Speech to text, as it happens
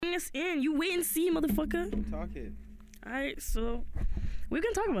us in. You wait and see, motherfucker. Talk it. Alright, so we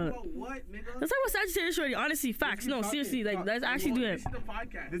can talk about it. What, nigga? Let's talk about Sagittarius shorty. Honestly, facts. No, seriously, like let's actually do it. This is the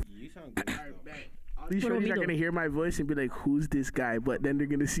podcast. You sound good. Alright, bet. These What do shorties we are do? gonna hear my voice and be like, "Who's this guy?" But then they're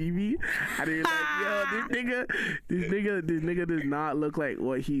gonna see me, and they're like, "Yo, this nigga does not look like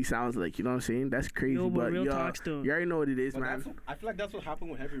what he sounds like." You know what I'm saying? That's crazy. Yo, but real yo, talk still. you already know what it is, But man. I feel like that's what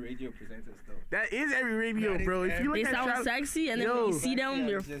happened with heavy radio presenters, though. That is every radio, That is bro. If you look They at sound Travis- sexy, and then Yo. when you see them, Yeah,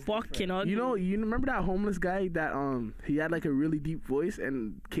 they're it's just fucking different. ugly. you remember that homeless guy that he had like a really deep voice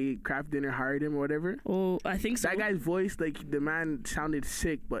and Kraft Dinner hired him or whatever. Oh, I think so. That guy's voice, like the man sounded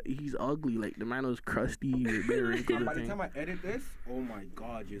sick, but he's ugly. Like the man was crusty with bare wrinkles. By and the thing. time I edit this, oh my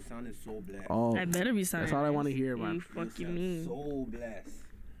god, you sounded so blessed. Oh, I better be sounding. that's all I nice. want to hear, man. You You fucking sound mean. so blessed.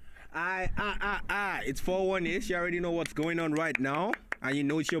 It's 4-1-ish. You already know what's going on right now. And you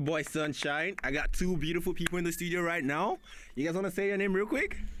know it's your boy Sunshine. I got two beautiful people in the studio right now. You guys want to say your name real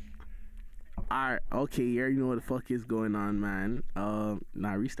quick? Alright, okay, you already know what the fuck is going on, man.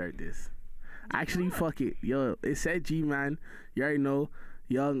 Restart this. Actually, fuck it. Yo, it said G, man. You already know.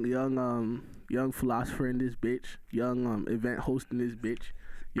 Young philosopher in this bitch. Young event host in this bitch.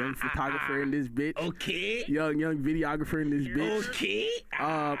 Young photographer in this bitch. Okay. Young videographer in this bitch. Okay.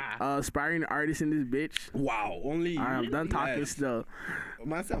 Aspiring artist in this bitch. Wow, only you. Alright, I'm done talking Yes. still.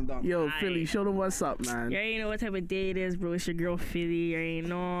 Man, I'm done. Yo, Aight. Philly, show them what's up, man. You already know what type of day it is, bro. It's your girl Philly. You already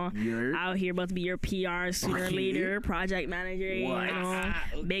know. You're Out here about to be your PR sooner or Okay. later. Project manager, you What? know.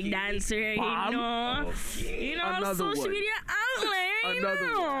 Big dancer, Bomb. you know. Okay. You know, Another social one. media outlet. You Another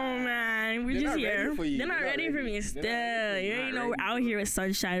know, man. We're They're just not ready here. for you. They're not ready for me They're still. not ready. You already know we're out here at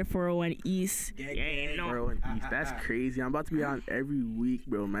Sunshine 401 East. You already know. Bro, and East. That's crazy. I'm about to be on every week,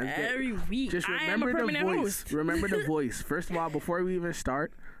 bro, man. Every week. Just I am a remember the permanent voice. host. Remember the voice. First of all, before we even start,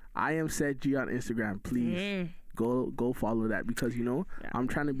 I am Seth G on Instagram. Please go follow that because I'm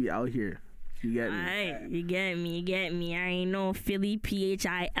trying to be out here. You get me? Alright, you get me. I ain't no Philly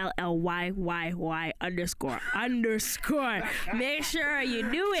PHILLYYY__. Make sure you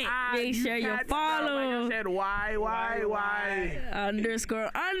do it. Make sure you Like I follow. said, why?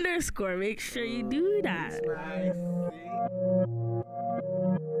 __. Make sure you do that.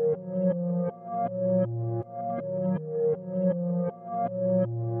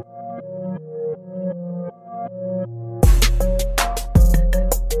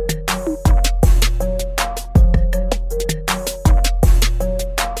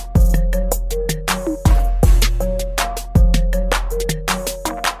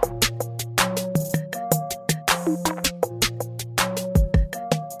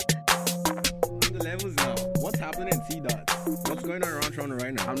 The levels now. What's happening in T-Dot? What's going on around Toronto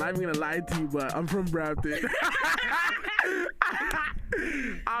right now? I'm not even gonna lie to you, but I'm from Brampton.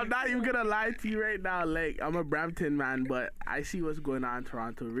 I'm not even gonna lie to you right now. Like, I'm a Brampton man, but I see what's going on in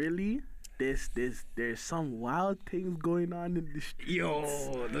Toronto. Really? There's some wild things going on in the streets.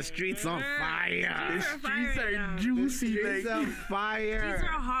 Yo, the streets on fire. The streets are juicy. Streets Like, on These fire.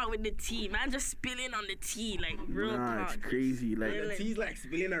 are hot with the tea, man. Just spilling on the tea, like real nah, it's talk. crazy. Like, The T's like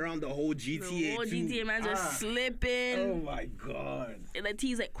spilling around the whole GTA. The whole too. GTA, man, just slipping. Oh my god. And the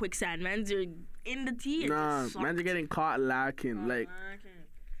tea's like quicksand, man. You're in the tea. nah, man, are getting caught lacking. Like,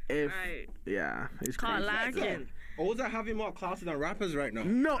 if Right. yeah, it's Caught crazy. lacking. O's are having more clout than rappers right now.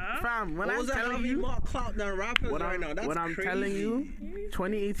 No, fam. When I'm O's are telling having you, more clout than rappers What right I'm, now. That's what I'm crazy. telling you,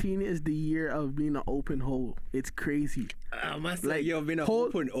 2018 is the year of being an open hole. It's crazy. I must Like, say, you've been a hole-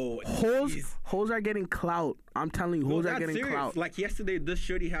 open O. Hoes are getting clout. I'm telling you, hoes are getting clout. Like yesterday, this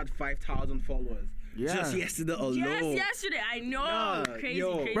shorty had 5,000 followers. Yeah. Just yesterday alone. Yes, yesterday. I know. Nah, crazy,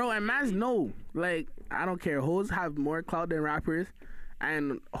 yo. crazy. Bro, and mans know. Like, I don't care. Hoes have more clout than rappers,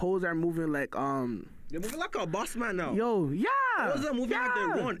 and hoes are moving like They're moving like a boss man now. Yo, yeah. Hoes are moving like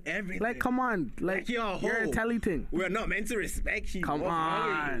yeah. they run everything. Like, come on. Like, you're a you're a hoe. telly thing. We're not meant to respect you. Come What's wrong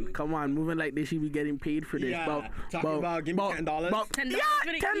with you? on, come on, moving like they should be getting paid for this. Yeah, But, talking about give me $10. $10 Yeah,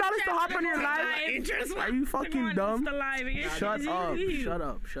 for the $10 to hop on your live. Interest. Are you fucking dumb? Shut up, Shut shut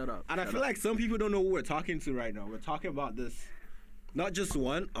up, shut up. And I feel like some people don't know who we're talking to right now. We're talking about this. Not just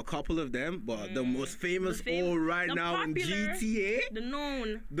one, a couple of them, but the most famous O right the now popular, in GTA. The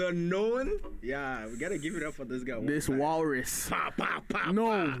known. The known. Yeah, we gotta give it up for this guy. This one time. walrus. Pop, pop, pop, No,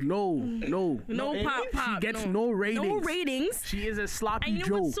 pop. no. No pop, pop. She gets no. no ratings. No ratings. She is a sloppy And you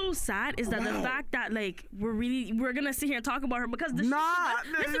know Joe. what's so sad is that the Wow. fact that like we're gonna sit here and talk about her because the Nah, shit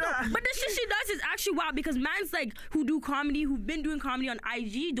she does, listen, nah. but the shit she does is actually wild because man's like who do comedy, who've been doing comedy on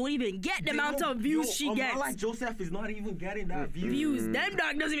IG, don't even get the amount of views she gets. Like Joseph is not even getting that views. Views. Them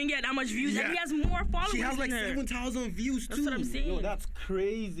dog doesn't even get that much views, and he Yeah. has more followers. She has like than her. 7,000 views too. That's what I'm saying. Yo, that's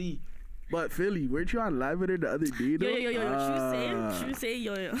crazy. But Philly, weren't you on live with her the other day though? Yo. She was saying,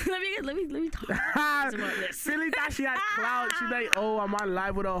 yo. Let me talk about this. Philly thought she had clout. She's like, oh, I'm on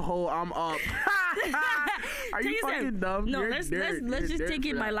live with a hoe. I'm up. Are you fucking dumb? No, You're let's dirt. just You're take dirt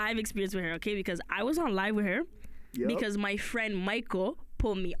it for my that. live experience with her, okay? Because I was on live with her Yup. because my friend Michael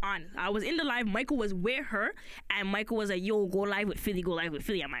put me on. I was in the live. Michael was with her, and Michael was like, "Yo, go live with Philly. Go live with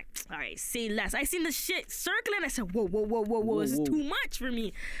Philly." I'm like, "All right, say less." I seen the shit circling. I said, "Whoa, this is too much for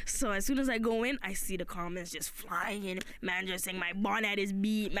me." So as soon as I go in, I see the comments just flying in. Manager saying my bonnet is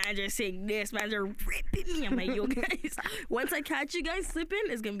beat. Manager saying this. Manager ripping me. I'm like, "Yo, guys, once I catch you guys slipping,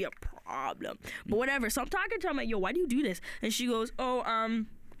 it's gonna be a problem." But whatever. So I'm talking to her. I'm like, "Yo, why do you do this?" And she goes, "Oh,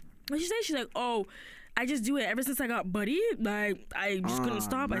 what she say?" She's like, "Oh, I just do it ever since I got Buddy. Like, I just couldn't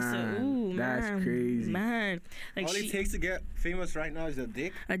stop." I said, man, "Ooh, that's man, crazy. man." Like All it takes to get famous right now is a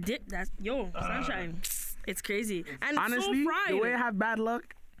dick. a dip. That's sunshine. It's crazy and Honestly, it's so fried. the way I have bad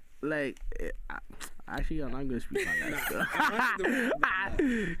luck, like, actually, I'm not gonna speak on that.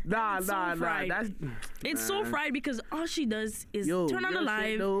 Nah. It's so fried. That's it's so fried because all she does is turn on the real shit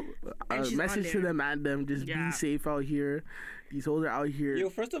live. though, and she's on message to there. the man them, just Yeah. be safe out here. These hoes are out here. Yo,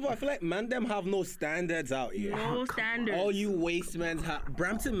 first of all, I feel like man them have no standards out here. No standards. All you waste mans have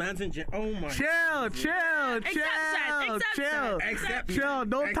Brampton mans in jail. Oh my. Chill. Chill.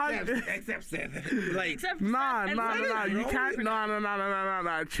 Don't talk. Except Seth. Like, Except Nah. and You can't.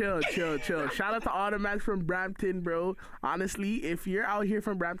 Nah. Chill. Shout out to all the max from Brampton, bro. Honestly, if you're out here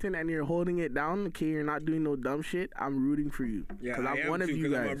from Brampton and you're holding it down, okay, you're not doing no dumb shit, I'm rooting for you. yeah, Cause I I'm am one of too, you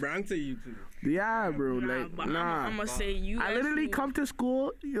 'cause I'm a guys. Brampton you too. Yeah, bro. Nah, Like, but nah. I'm gonna say you. I literally actually- come to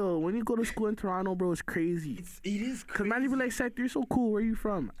school, yo. When you go to school in Toronto, bro, it's crazy. It is Cause man, you be like, Seth, you're so cool. Where you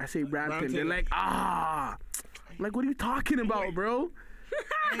from? I say Brampton. They're Brampton. like, I'm like, what are you talking about, bro?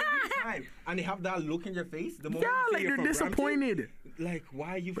 every time. And they have that look in your face. The moment Yeah, you say like you're they're from disappointed. Brampton, like,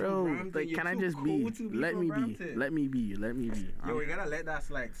 why are you Bro, from Brampton? like, You're can I too just cool be? to Let from me Brampton. be. Let me be. Yo, we gotta let that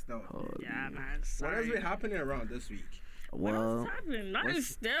slide still. Yeah, man. What Sorry. has been happening around this week? What Well, else happened? Nothing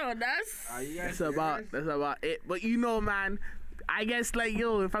still. That's. Are you guys that's about it. But you know, man, I guess like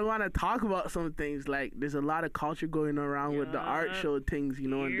if I want to talk about some things, like there's a lot of culture going around with the art show things,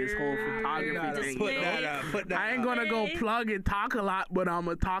 and this whole photography thing. Put you know? that up. Put that I ain't up. gonna go plug and talk a lot, but I'm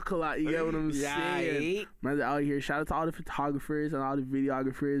gonna talk a lot. You get what I'm saying? Yeah. Man, out here. Shout out to all the photographers and all the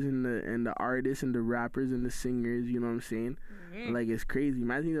videographers and the artists and the rappers and the singers. You know what I'm saying? Like it's crazy.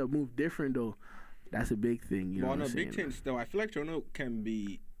 Man, I think they'll move different though. That's a big thing. You know But what on I'm a big saying? thing still, I feel like Toronto can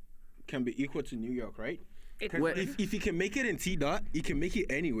be equal to New York, right? 'Cause What- if you can make it in T dot, you can make it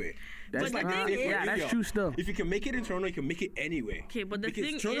anywhere. That's But the thing is- yeah, that's true still. If you can make it in Toronto, you can make it anywhere. Okay, but the because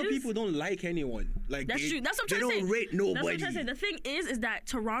thing Toronto is- people don't like anyone. Like That's true. That's what I'm they trying to say. don't rate That's what I'm nobody. trying to say. The thing is that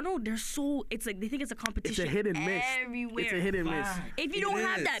Toronto, they're so. It's like they think it's a It's competition. a hit and miss. Everywhere. It's a hit and miss. If you It don't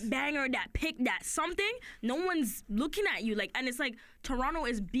have is. that banger, that pick, that something, no one's looking at you. Like, and it's like Toronto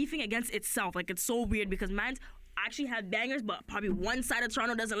is beefing against itself. Like, it's so weird because man's actually have bangers, but probably one side of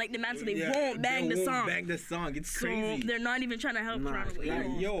Toronto doesn't like the man, so they Yeah, won't bang they the won't song. Bang the song. It's So crazy. they're not even trying to help Nah, Toronto. But, Like, you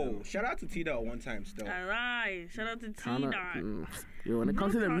know. yo, shout out to T dot one time still. All right, shout out to T Kinda, Dot. Yo, when it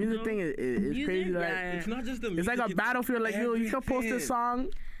comes to the music thing, it's Music? crazy. Like, Yeah. It's not just the it's music. like a battlefield. Like, yo, you can post a everything. song,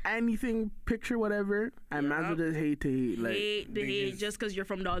 anything, picture, whatever, and man will just hate to hate. Like, Hate the they hate just- just because you're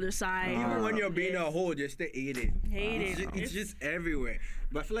from the other side. Even when you're being a hoe, just to hate it. Hate It's it. just, it's just everywhere.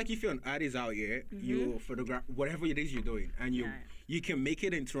 But I feel like if you're an artist out here, you photograph whatever it is you're doing, and Yeah. you can make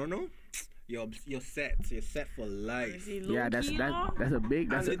it in Toronto, you're set. You're set for life. yeah, that's a big.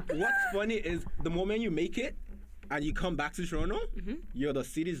 That's And a, what's funny is the moment you make it and you come back to Toronto, you're the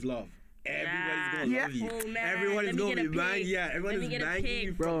city's love. Everybody's gonna Yeah. love you. Oh, man. Everyone Let is me gonna get a be banging. pic. Yeah, Let everyone me is get a banging pic.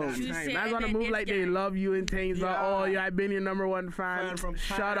 you bro. from that You time. say- Man's gonna and move then like this they guy. love you and things. Like, Yeah. oh yeah, I've been your number one fan. Fan from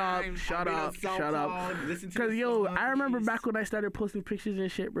Shut up, time. shut I've been on up, shut up. SoundCloud, listen to Cause the yo, songs, I remember please. back when I started posting pictures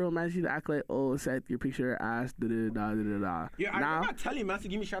and shit, bro. Man, used to act like, oh, Seth, your picture ass, da da da da da. Yeah, I Now, remember telling man to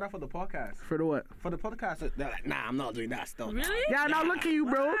give me shout out for the podcast. for the what? For the podcast, they're like, nah, I'm not doing that stuff. Really? Yeah, now look at you,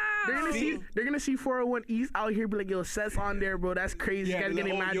 bro. They're gonna Wow. see, they're gonna see 401 East out here, be like, yo, Seth's on there, bro. That's crazy. Yeah, You guys they're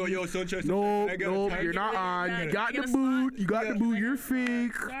getting like, mad. oh, yo, Sunshine, No, I gotta no, tag you're you. not Yeah, on. yeah, You got yeah, the get a boot. slot. You got the Yeah. boot. You're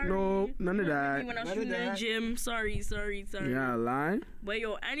fake. Sorry. No, none of When that. I was None of shooting in the that. gym. Sorry. Yeah, line. But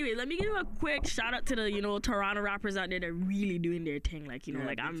yo, anyway, let me give you a quick shout out to the Toronto rappers out there that are really doing their thing. Like Yeah,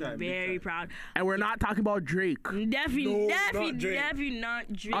 like big I'm time, big very time. proud. And we're not talking about Drake. Definitely No, not Drake.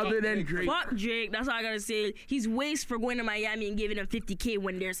 not Drake. Other than Drake. Fuck Drake. That's all I gotta say. He's waste for going to Miami and giving him 50K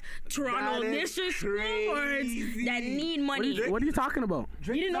when there's Toronto That is district school boards crazy. that need money. What are you talking about?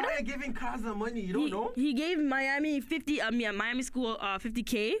 Drake You didn't know started that? giving Kaza money. You don't know? He gave Miami Miami school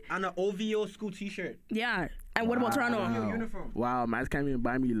 50K. And an OVO school T-shirt. Yeah, And what about Toronto? Uniform. Wow, man can't even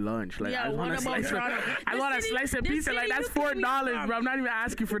buy me lunch. Like, Yeah, I just want what a about slice. Toronto? I want a The slice of city- pizza. the Like, city that's you claim you're $4, from. bro. I'm not even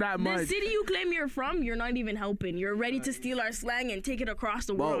asking for that The much. city you claim you're from, you're not even helping. You're ready to steal our slang and take it across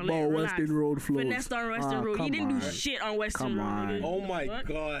the world. Bo, Like, relax. Western Road flows. Finesse on Western Road. You come didn't do on. shit on Western Come Road. on. nigga. Oh my What?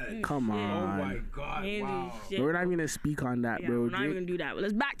 god. Come Oh on. my god. You didn't do Wow. shit. We're not even gonna speak on that, Yeah, bro. we're not even gonna do that. But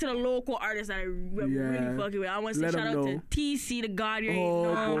let's back to the local artists that I'm really Yeah. fucking with. I want to say Let shout 'em out to know. TC the God. You Oh,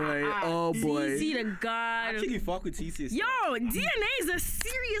 ain't know. boy. Oh, boy. TC the God. Actually, fuck with TC. Yo, DNA is a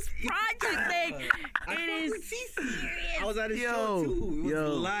serious project. Like, it is serious. I was at his Yo, show too. It was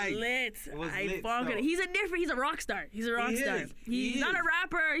yo. light. Lit. It was I lit, fuck with so. it. He's a rock star. He's a rock He star. is. He's He not is. a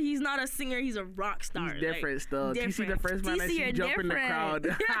rapper. He's not a singer. He's a rock star. He's different still. TC the different. first man I TC, see you're jump in the different. crowd.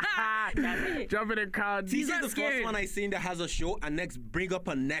 That's it. Jump in the crowd. TC not the scared. first one I seen that has a show and next bring up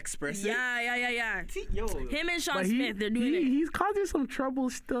a next person. Yeah. Yo. Him and Sean But Smith, they're doing it. he's causing some trouble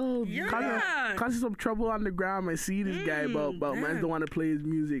still. Yeah. Causing some trouble on the ground. I see this guy, but yeah. man don't want to play his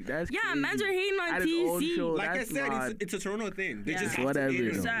music. That's Yeah, crazy. mans are hating on At his own TC. show. Like I That's said, mad. it's a Toronto thing. They Yeah. just It's have whatever, to hate though.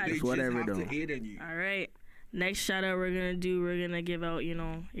 on you. It's They just whatever, have to though. hate on you. All right. Next shout out we're gonna give out,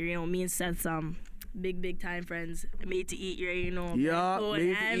 me and Seth big time friends. Made to eat, Yeah, Michael made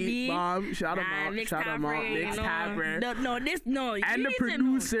and to Envy. eat, bomb. Shout them Nah, out. Mix Shout them out. Tapper, Mix Tapper. No. And you the need to know.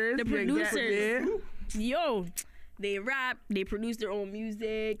 producers. The you get producers. me? Yo, they rap, they produce their own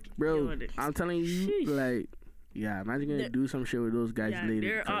music. Bro, Yo, I'm telling you, Sheesh. like, yeah, imagine gonna do some shit with those guys yeah, later.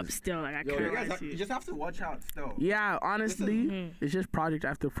 they're 'cause- up still. Like I Yo, can't you guys, lie to you you. just have to watch out still. Yeah, honestly, Mhm. it's just project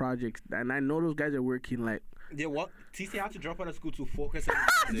after project, and I know those guys are working like. Yeah, what? TC had to drop out of school to focus on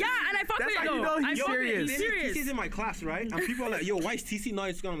Yeah, and I fuck That's with it how though. you know I he's fuck with it. serious. He's serious. TC's in my class, right? And people are like, yo, why is TC not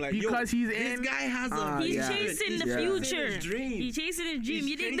in school? I'm like, yo, Because he's this in- guy has a He's yeah. chasing the Yeah. future. His dream. He's chasing his dream. He's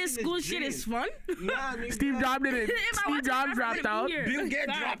You think this chasing school his shit is dream. fun? Nah, nigga. Steve Jobs didn't. If I Steve went to Jobs Africa, dropped I'd be out. here. Bill Gates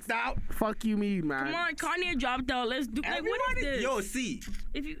Facts. dropped out. Fuck you, me, man. Come on, Kanye dropped out. Let's do. Like, what is this? Yo, see,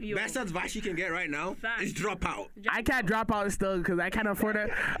 If you, best advice you can get right now Facts. is drop out. I can't drop out still because I can't afford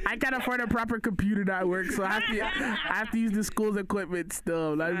a proper computer that works. So I have to use the school's equipment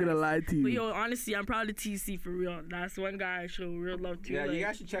still. I'm not gonna lie to you. But yo, honestly, I'm proud of TC for real. That's one guy I show real love to. Yeah, like, you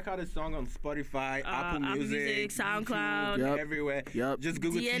guys should check out his song on Spotify, Apple Apple Music, Music, SoundCloud. YouTube, Yep. everywhere. Yep. Just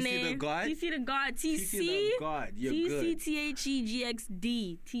Google TC DNA. the God. TC the God. TC TC. the God. You're good.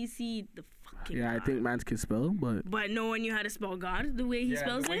 TCTHEGXD. TC the fucking Yeah, I God. think mans can spell, but But no one knew how to spell God the way he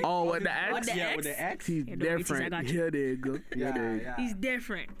spells the way- it. oh, with the With X, the yeah, X? with the X. he's Yeah, don't worry, TC, I different. got you. Here they go. Here Yeah, they. yeah. He's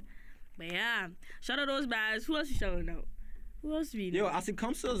different. But yeah, shout out those guys. Who else you shouting out? Who else we Yo, know? as it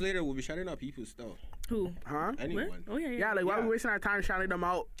comes to us later, we'll be shouting out people's stuff. Who? Huh? Anyone. What? Oh yeah. Yeah, like why Yeah. we wasting our time shouting them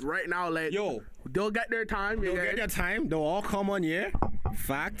out right now? Like, Yo, they'll get their time. they'll yeah. get their time. They'll all come on here.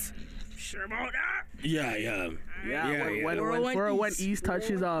 Fact. Sure about that. Yeah. Yeah, Yeah, when, yeah. when 401 East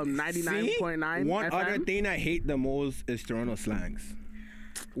touches 99.9 One FM. other thing I hate the most is Toronto slangs.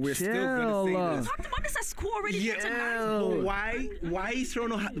 We're still Chill. gonna say this. Talked about this at school already. Yeah. Chill. Why is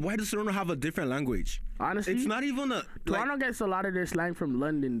Toronto? Why does Toronto have a different language? Honestly, It's not even a. Toronto gets a lot of their slang from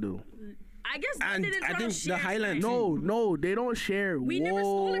London, though. I guess And London and I Toronto think the share Highlands- slang. No, they don't share. We never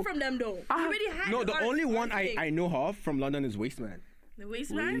stole Whoa. it from them though. We Ah. already had No, it the on- only on one thing. I know of from London is Wasteman. The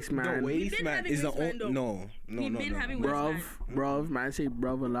wasteland. Waste The man. Wasteman having is the Wasteman, only. though. No, We've been having Bruv, Wasteland. bruv, man say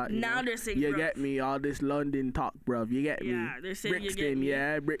bruv a lot. you Now know? they're saying You bruv. get me, all this London talk, bruv. You get me. Yeah, they're saying you get Brixton, me.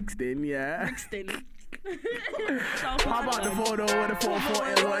 yeah, Brixton, yeah. Brixton. Pop out the photo with a 44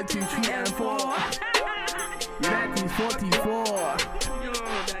 and 1, 2, 3, and 4. United's 44. Yo,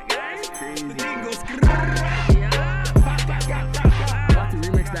 that guy. Crazy. The thing goes. Yeah. About to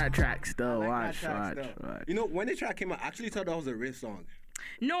remix that track still. Watch. You know, when the track came out, I actually thought that was a real song.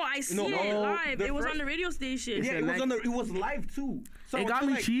 No, I see No, it no, live. the It was first- on the radio station. Yeah, it was live too. So It I got was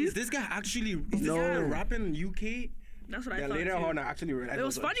me like, cheese. Is this guy actually? Is this No. guy rapping in UK? That's what I Yeah, thought. later too. on, I actually realized It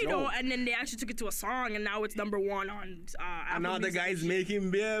was a funny though, joke. and then they actually took it to a song, and now it's #1 on. And now the guy's making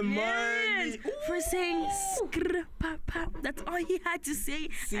bare Yes, money. for saying skrr pop pop. That's all he had to say.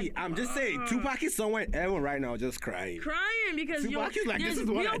 See, And- I'm just saying, Tupac is somewhere everyone right now just crying. crying because yo, Tupac is like, there's this is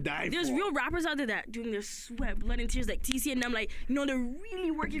what real, I died There's for. real rappers out there that doing their sweat, blood, and tears like TC and them, like they're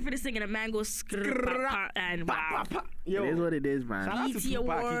really working for this thing, and a man goes skrr pop pop, and wow. Yo, It is what it is, man. shout out to BET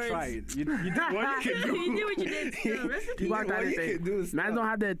Tupac, Awards. he tried. You did what you can do. You did what you did. Still. Rest in peace. Tupac What had you to say, can do is man stop. don't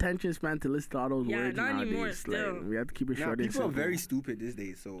have the attention span to listen to all those Yeah, words not nowadays. anymore, Like, still. we have to keep it Nah, short and people are simple. very stupid these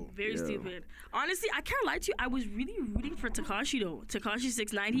days, so. Very Yeah. stupid. Honestly, I can't lie to you. I was really rooting for Takashi though. Takashi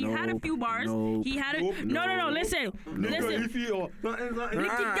 6ix9ine. He had a Nope, few bars. nope, He had a nope, no. Listen. Nigga, if you-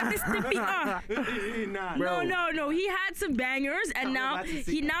 Licky got this stiffy, Nah. No. He had some bangers, and I'm now about to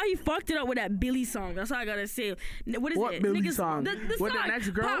say he that. now he fucked it up with that Billy song. That's all I gotta say. What is What it? Billy Niggas, song? The With the song. next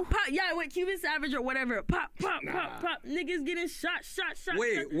girl? Pop, pop, yeah, with Cuban Savage or whatever. Pop, pop, pop, pop. Niggas getting shot.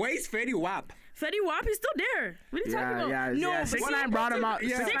 Wait, where's Fetty Wap? Fetty Wap, he's still there. What are you talking about? No, but 6ix9ine brought him out.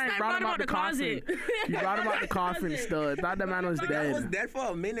 Yeah. 6ix9ine brought him out the coffin. He brought him out the coffin still. Thought the man was I was dead. dead for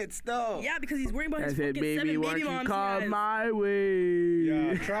a minute still. Yeah, because he's worrying about I his said, fucking baby, 7 won't baby you moms. come he has. my way?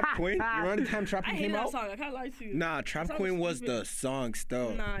 Yeah, Trap Queen. You remember the time Trap I Queen hate came that out? song. I can't lie to you. Nah, Trap That song Queen was was stupid. the song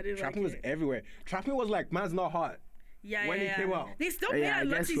still. Nah, I didn't Trap like Queen was it. everywhere. Trap Queen was like, man's not hot. Yeah, when yeah, he yeah. came out. They still play Yeah, I that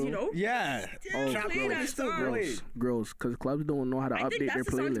guess Lutzies, so. you know? Yeah. Still Trap play Queen that is still song. great. Gross, because clubs don't know how to I think update their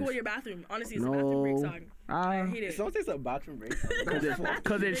that's the song to go to playlist. your bathroom. Honestly, it's a bathroom break No. song. I hate it. Something's a bathroom break.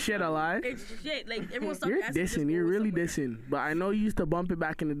 Because it's shit alive. It's shit. Like, everyone stopped You're asking, just dissing. go You're really somewhere. dissing. But I know you used to bump it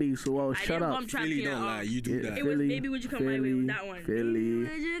back in the day, so I shut didn't up. bump Trap Philly King at don't all. lie. You do Yeah. that. It was Philly, Baby Would You Come My Way with that one. Philly.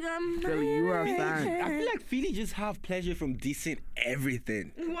 Would you come my Philly, you are a way? fan. I feel like Philly just have pleasure from decent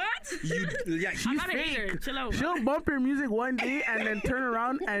everything. What? You, yeah, I'm not a hater. Chill out. She'll bump your music one day and then turn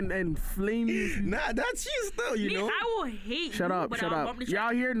around and flame you. nah, that's you still, you Me, know. I will hate Shut you, up, but shut I'll up. bump the Y'all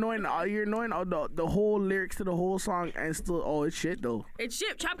track. here knowing all the whole lyrics to the whole song and still, oh, it's shit though. It's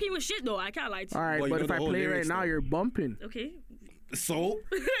shit. Trap King was shit though. I can't lie to you. All right, Well, you but know if the I whole play it right lyrics, now, though. you're bumping. Okay. So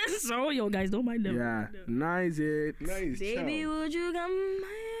So, yo, guys, don't mind them. Yeah, nice it. nice. Baby, chill. would you come my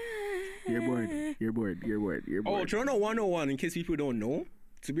way? You're bored. You're bored. You're bored. You're Oh, bored. Toronto 101. In case people don't know,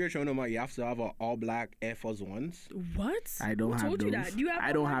 to be a Toronto man, you have to have an all black Air Force Ones. What? I don't Who have told those. you that? Do you have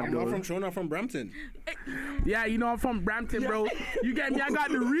I don't one? have I'm not those. from Toronto. I'm from Brampton. Yeah, you know I'm from Brampton, bro. You get me? I got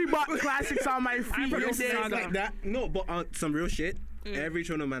the Reebok classics on my feet. from You Mississauga. dig? It's like that. No, but some real shit. Every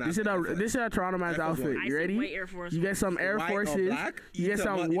Toronto man has This is Air Force. a Toronto man's Air Force outfit. One. I You said ready? white Air Force You get some Air White Forces. or black? You get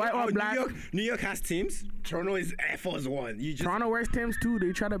some you white know or how black. New York has teams. Toronto is Air Force One. You just Toronto wears Timbs too.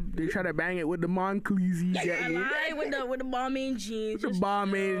 They try to bang it with the Moncleese. You get I me? lie with the bombing jeans. The just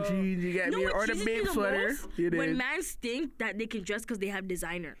bombing chill. jeans. You get You know me? what Or the cheeses babe me the sweater. most? You When did. mans think that they can dress because they have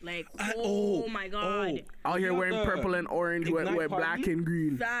designer. Like, I- oh my god. Out here You wearing got the purple and orange with Ignite black party? and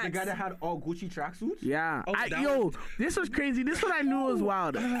green. Facts. the guy that had all Gucci tracksuits. Yeah. Oh, that Yo, was- this was crazy. This one I knew was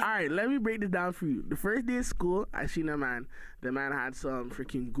wild. All right, let me break this down for you. The first day of school, I seen a man. The man had some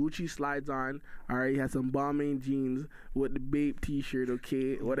freaking Gucci slides on. All right, he had some bombing jeans with the Bape t-shirt,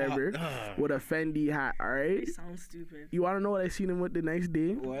 okay, whatever, with a Fendi hat. All right. They sound stupid. You want to know what I seen him with the next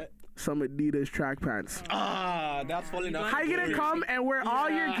day? What? Some Adidas track pants. Ah, that's falling off. How you gonna come and wear all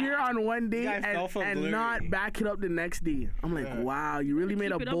your gear on one day Guy fell from and glory. not back it up the next day? I'm like, wow, you really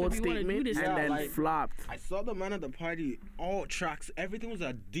made a Keep it up bold if you wanna do statement this. and Yeah, then like- flopped. I saw the man at the party, all tracks, everything was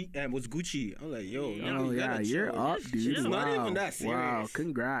was Gucci. I was like, yo, Oh you yeah, gotta you're chill. up, dude. chill. It's not Wow. even that Wow, serious.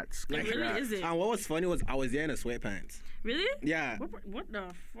 congrats. It really Congrats. isn't. And what was funny was I was there in a sweatpants. Really? Yeah, What the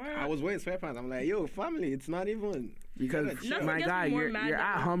fuck? I was wearing sweatpants. I'm like, yo, family, it's not even. Because gotta chill. Nothing my gets guy, me more you're mad at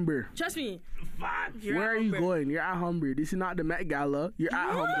than- Humber. Trust me. You're Where at are you Humber. going? You're at Humber. This is not the Met Gala. You're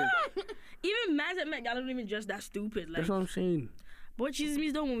at Humber. Even mans at Met Gala don't even dress that stupid. Like, That's what I'm saying. but what cheeses me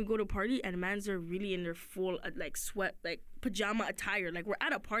is though when we go to a party and mans are really in their full like sweat, like pajama attire. Like we're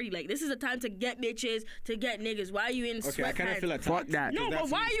at a party. Like this is a time to get bitches, to get niggas. Why are you in Okay, I kind of sweatpants? feel attacked. Fuck that. No, but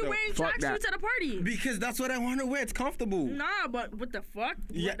why are you wearing Fuck that. tracksuits at a party? Because that's what I want to wear. It's comfortable. Nah, but what the fuck?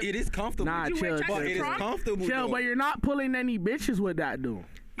 Yeah, What the it is comfortable. Nah, you wear chill, tracksuits But to it is prom? comfortable. Chill, though. but you're not pulling any bitches with that, though.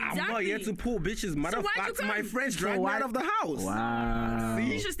 I'm not here Exactly. to pull bitches. Matter of why'd you fact, my come? friends So dragged me why- out of the house. Wow.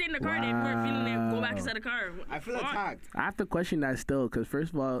 You should stay in the car and if you weren't feeling it, go back inside the car. What I the feel fuck? attacked. I have to question that still, because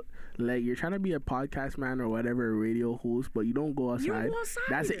first of all, like you're trying to be a podcast man or whatever, a radio host, but you don't go outside. go outside.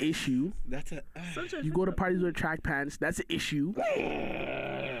 That's an issue. That's a. Such a You go to parties with track pants. That's an issue.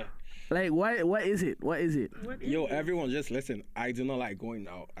 Like what is it? What is it? What is Yo, it? everyone, just listen. I do not like going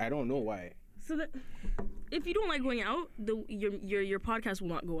out. I don't know why. So that if you don't like going out, your podcast will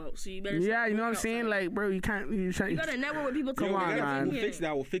not go out. So you better. Yeah, start you know what I'm going saying? outside. Like, bro, you can't. You You gotta network with people. Come too. on, You gotta man. We'll think fix it.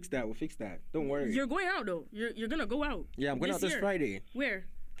 that. We'll fix that. We'll fix that. Don't worry. You're going out though. You're gonna go out. Yeah, I'm going out this year. Friday. Where?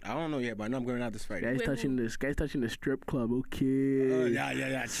 I don't know yet, but I know I'm going out this Friday. Guys Wait, touching who? this. Guys touching the strip club. Okay.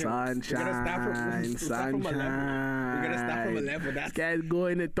 Yeah. Chill. Sunshine. We're gonna start from Sunshine. 11. We're gonna start from 11. That's. This guy's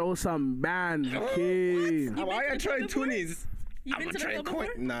going to throw some bands. Okay. Why are you to the trying club before? toonies? You I'm been gonna to the try club coin.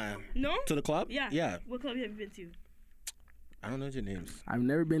 before? Nah. No. To the club? Yeah. Yeah. What club have you been to? I don't know your names. I've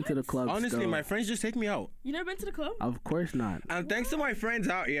never been to the club. Honestly, still. my friends just take me out. You never been to the club? Of course not. And thanks to my friends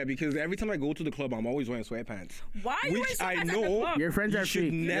out here, because every time I go to the club, I'm always wearing sweatpants. Why are you Which wearing I sweatpants at the know club? Your friends You are should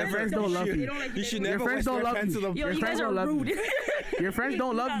fake. never. Your friends don't love They you. don't like You should They never Your wear friends don't love sweatpants you. to the. Yo, Your you friends guys don't are love you. rude. Your friends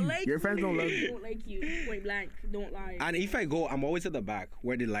don't love you. Like Your friends don't love you. Don't like you. Point blank. Don't lie. And if I go, I'm always at the back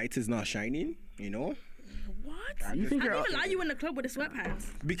where the light is not shining. You know, What? You think I you're didn't even allow you in the club with the sweatpants.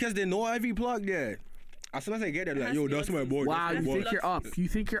 because they know every plug there. As soon as I get there, like, Has yo, to be that's my Luxy. boy. Wow, that's you my boy. think you're up. You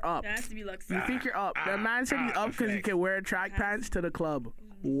think you're up. That has to be Luxy. You think you're up. The man said he's up because he flex. can wear track pants to the club.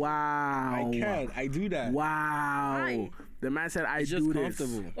 Wow. I can. I do that. Wow. Why? The man said, I It's just do this.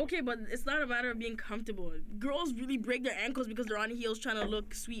 comfortable. Okay, but it's not a matter of being comfortable. Girls really break their ankles because they're on heels trying to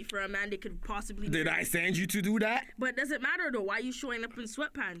look sweet for a man they could possibly Did marry. I send you to do that? But does it matter though? Why are you showing up in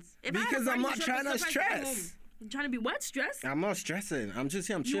sweatpants? If I had a Because party, I'm not you show up in trying to sweatpants, go home. stress. You trying to be what? Stressed? I'm not stressing. I'm just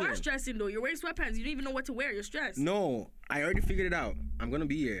here. I'm You chilling. are stressing though. You're wearing sweatpants. You don't even know what to wear. You're stressed. No, I already figured it out. I'm gonna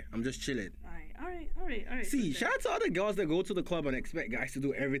be here. I'm just chilling. All right. See, shout out to all the girls that go to the club and expect guys to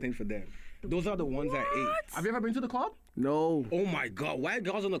do everything for them. Those are the ones that ate. Have you ever been to the club? No. Oh my god, white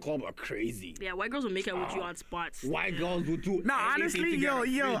girls in the club are crazy. Yeah, white girls will make out with you on spots. White girls will do No, anything honestly, to get a free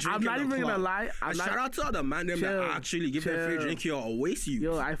yo, drink I'm in not the even gonna club. lie. I'm And not- shout out to all the man them Chill, that actually give them free chill. drink here or waste you.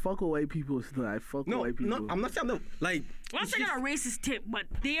 Yo, I fuck with white people still. I fuck no, with white people. no, I'm not saying that. Like, I'm not it's taking just- a racist tip, but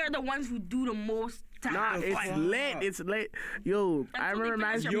they are the ones who do the most. Nah, time. it's Like, lit. It's lit. Yo, That's I what they remember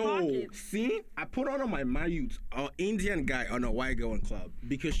put in man. your Yo, pocket. see, I put on my Mayut, an Indian guy on a white girl in club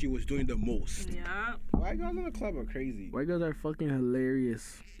because she was doing the most. Yeah. White girls in the club are crazy. White girls are fucking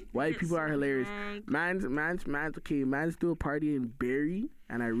hilarious. White people are hilarious. Man's do a party in Barrie,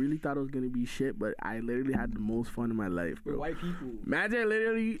 and I really thought it was gonna be shit, but I literally had the most fun in my life, bro. White people. Man's are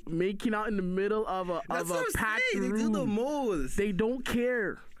literally making out in the middle of a That's of what a I'm packed saying. They do the room. most. They don't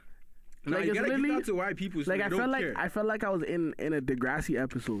care. Nah, Like you it's gotta give literally that to white people. So like they I don't felt care. like I was in a Degrassi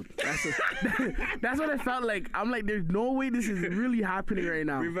episode. That's what I felt like. I'm like, there's no way this is really happening right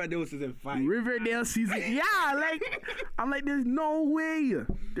now. Riverdale season 5. Riverdale season. Yeah, like I'm like, there's no way.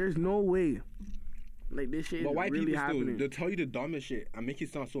 There's no way. Like this shit But is white really people happening. still, they'll tell you the dumbest shit and make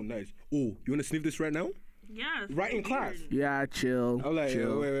it sound so nice. Oh, you wanna sniff this right now? Yeah. it's Right in weird. class. Yeah, chill. I'm like,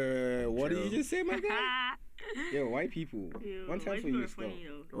 chill. wait. What did Chill. you just say, my guy? Yo, white people. Ew, One time white for people you are still. funny,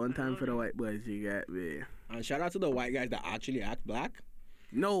 though. One time I for the love white boys, you got me. And shout out to the white guys that actually act black.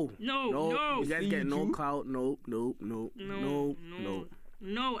 No. No. You guys See get you no too? clout. Nope.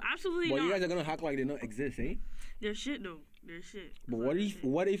 No, absolutely But not. you guys are gonna act like they don't exist, eh? They're shit though. They're shit. But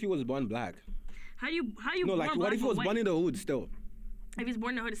what if he was born black? How you No, born like what black if he or was white? born in the hood still? If he's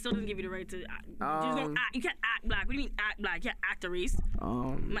born in the hood, it still doesn't give you the right to. You can't act black. What do you mean act black? You can't act a race.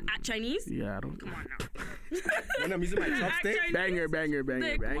 Act Chinese. Yeah, I don't. Come on now. When I'm using my chopsticks. Chinese. Banger.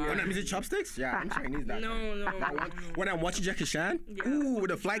 Like, When I'm using chopsticks? Yeah, I'm Chinese that time. No. When I'm watching Jackie Chan, Yeah. ooh,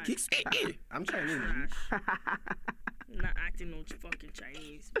 with the fly kicks, I'm Chinese. Man. Not acting no fucking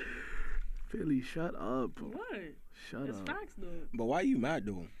Chinese. Philly, shut up. What? Shut That's up. facts though. But why are you mad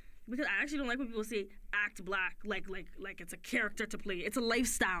though? Because I actually don't like when people say act black, like it's a character to play. It's a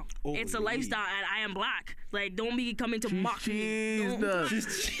lifestyle. Oh, it's a really? lifestyle, and I am black. Like, don't be coming to mock me. Don't- She's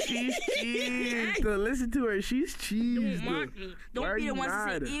cheesed. Listen to her. She's Don't cheesed. mock me. Why are Don't be the you ones to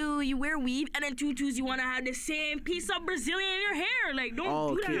mad? say, ew, you wear weave, and then tutus, you want to have the same piece of Brazilian in your hair. Like, don't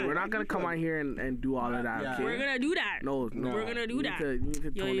Oh, do okay. that. We're not gonna come on here and do all of that. Yeah. Okay. We're gonna do that. No. We're gonna do You that. need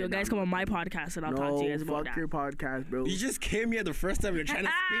to Yo, tone it guys, down. come on my podcast, and I'll talk to you guys about fuck that. your podcast, bro. You just came here the first time you're trying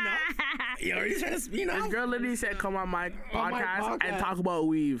to spin off. You're already trying to spin This off. girl literally said, "Come on my On my podcast and podcast. talk about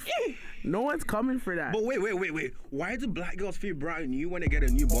weave." No one's coming for that. But wait. Why do black girls feel brand new when they get a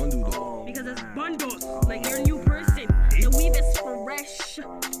new bundle though? Because it's bundles. Like, you're a new person. The weave is fresh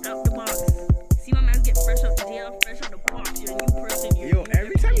out the box. See my man get fresh out the jail, fresh out the box. You're a new person. You're Yo, new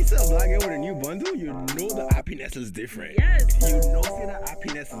every time you see a black girl with a new bundle, you know the happiness is different. Yes. You know see that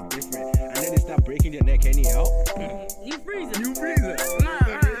happiness is different. And then they start breaking their neck anyhow. New freezer. New freezer.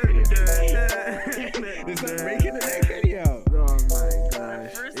 They start breaking the neck anyhow. Oh my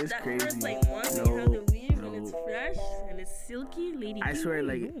gosh, First, it's that crazy. first like month when you have the weave and it's fresh and it's silky, lady. I swear,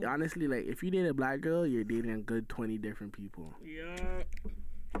 like Ooh. honestly, like if you date a black girl, you're dating a good 20 different people. Yeah.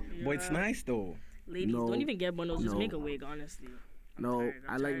 But it's nice though. Ladies, No. don't even get bundles. Just No. make a wig, honestly. No, tired,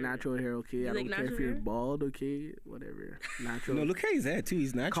 I'm I like tired. natural hair. Okay, You I like don't care if natural you're hair? bald. Okay, whatever. Natural. No, look at his hair too.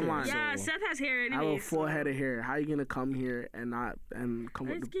 He's natural. Come on. Yeah, so- Seth has hair I have a anyways. full head of hair. How you gonna come here and not and come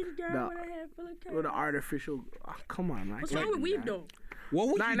I with just the, get down the- with a head full of with curls. the artificial? Oh, come on, man. What's I wrong can't with do weave that. though? What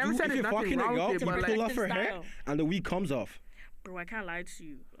would Nah, I you never do said if there's you're nothing fucking a wrong girl, with it, you but, pull like, off her hair, style. and the wig comes off? Bro, I can't lie to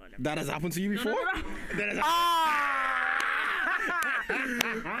you. Oh, never- That has happened to you before? no. That has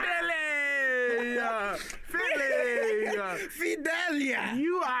Philly, Fidelia!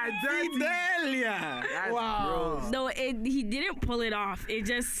 you are dirty. Fidelia! That's Wow. gross. No, he didn't pull it off. It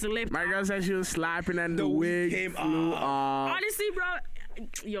just slipped. My girl said she was slapping and the The wig wig came flew off. off. Honestly, bro.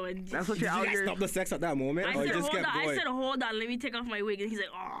 Yo, That's what Did you're you out guys here. stop the sex at that moment? I or said, you just hold kept on. going? I said, hold on. Let me take off my wig. And he's like,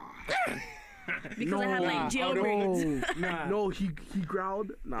 oh. because I had like no, jailbreak. no, he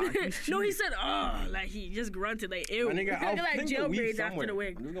growled. Nah, No, he said, like he just grunted like, ew. My nigga, He I'll got like fling the jail wig braids after somewhere. the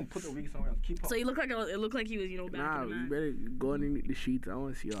wig. I'm just gonna put the wig somewhere. Keep up. So he looked like it looked like he was, back Nah, in the you night. better go underneath the sheets. I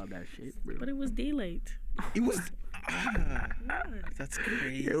want to see all that shit, bro. But it was daylight. It was. That's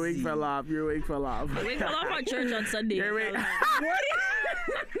crazy. Your wig fell off. Your wig fell off. We fell off on church on Sunday. Your wig.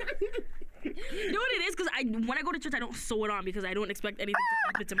 You know what it is? Because when I go to church, I don't sew it on because I don't expect anything to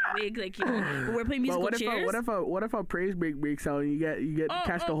happen to my wig. Like, but we're playing But musical what if chairs. what if a praise break breaks out and you get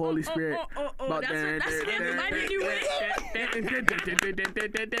catch the Holy Spirit? That's it. Might be new wig.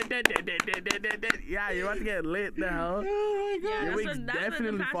 Yeah, you're about to get lit the hell. Oh my god. Your wig's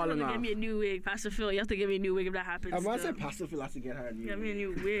definitely the pastor falling will off. Give me a new wig, Pastor Phil. You have to give me a new wig if that happens. I'm about to still. say Pastor Phil has to get her a new. Give me a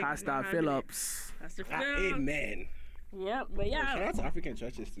new wig. Pastor Phillips. Pastor Ah, Phil. amen. Yep, but Shout yeah. out to African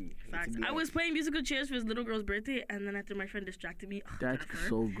churches too. Facts. I was playing musical chairs for his little girl's birthday, and then after my friend distracted me. That's her.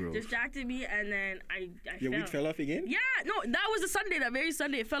 so gross. Distracted me, and then I Your wig fell off again? Yeah, no, that was the Sunday. That very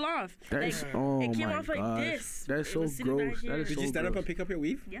Sunday, it fell off. That's Like, oh it came my off like gosh. this. That's It so was sitting back gross. That here. is Did so you stand up gross. and pick up your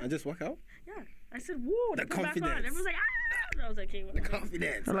weave Yeah. and just walk out? Yeah, I said, "Whoa!" The Put it back on. confidence. Everyone's like, "Ah!" And I was like, "Okay, The whatever."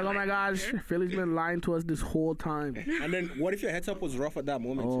 confidence. I'm like, oh my gosh, Philly's been lying to us this whole time. And then what if your head top was rough at that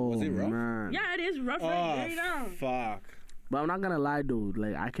moment? Oh was it rough? man. Yeah, it is rough right there, you know. Fuck. But I'm not gonna lie though,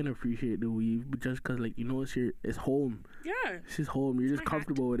 like I can appreciate the weave, but just cause like it's home. Yeah. It's his home. You're just my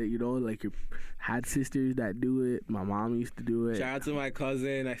comfortable with it, Like you had sisters that do it. My mom used to do it. Shout out to my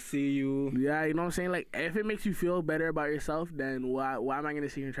cousin. I see you. Yeah, you know what I'm saying? Like if it makes you feel better about yourself, then why am I gonna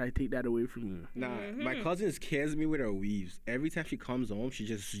sit here and try to take that away from you? Nah, my cousin scares me with her weaves. Every time she comes home, she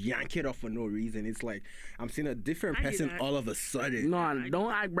just yank it off for no reason. It's like I'm seeing a different I do person that. all of a sudden. No,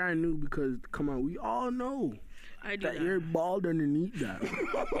 don't act brand new because come on, we all know I do that that. you're bald underneath that.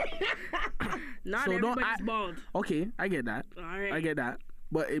 Not So don't everybody's act- bald. Okay, I get that. All right. I get that.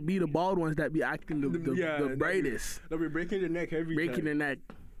 But it be the bald ones that be acting the brightest. They'll be breaking the neck every Breaking the time. neck.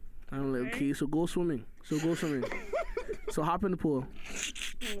 I'm like, okay, so go swimming. So hop in the pool.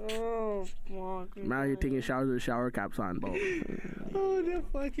 Oh, fuck. I'm out here taking showers with shower caps on, bro. Oh, they're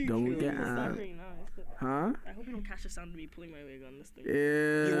fucking Don't killing get me. out. Sorry, no, Huh? I hope you don't catch the sound of me pulling my wig on this thing.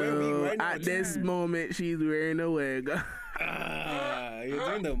 wear a wig Ew. right now, At this moment, she's wearing a wig. Ah, you're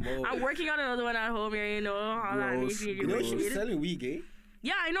doing the most. I'm working on another one at home here, All that Gross. You know she's selling wig, eh?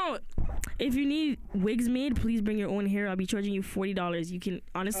 Yeah, I know. If you need wigs made, please bring your own hair. I'll be charging you $40. You can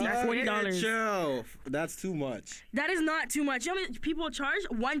honestly $40. Chill. That's too much. That is not too much. You know how many people charge?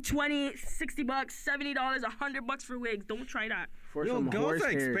 $120, $60, $70, $100 for wigs. Don't try that. For Yo, some girls horse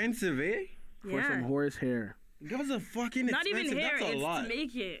are hair. expensive, eh? For some horse hair. Girls are fucking Not expensive. even hair. That's a It's lot. to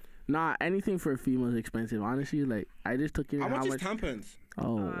make it. Nah, anything for a female is expensive. Honestly, like I just took in How much is tampons?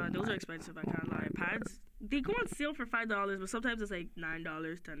 Oh, Those my- are expensive. I can't lie. Pads, they go on sale for $5, but sometimes it's like $9,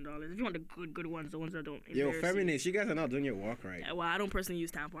 $10. If you want the good ones, the ones that don't. Yo, embarrass you. feminists, you guys are not doing your work right. Yeah, well, I don't personally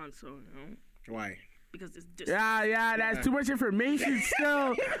use tampons, so Why? because it's just. Yeah, that's too much information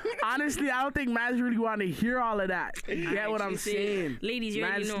still. Honestly, I don't think mans really want to hear all of that. You get what I'm actually saying? Ladies, you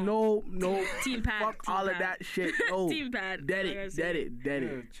already Mans, know. no. Team pad. Fuck team all pad. of that shit. No. Team pad. Dead like I it, said. dead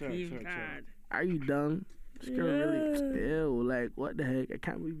it. Team pad. Are you dumb? This girl really, ew, like, what the heck? I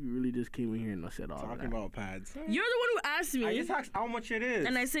can't believe you really just came in here and said all Talking that. about pads. You're the one who asked me. I just asked how much it is.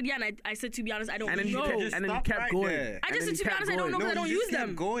 And I said, yeah, and I said, to be honest, I don't And then know. you kept going. I just said, to be honest, I don't know because I don't use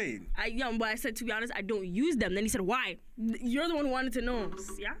them. Going. But I said, to be honest, I don't use them. Then he said, why? You're the one who wanted to know.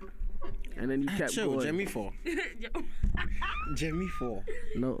 Yeah? And then you kept Chill, going. Jimmy 4. Jimmy 4.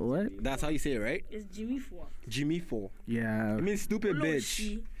 No, what? That's how you say it, right? It's Jimmy 4. Jimmy 4. Yeah. It means stupid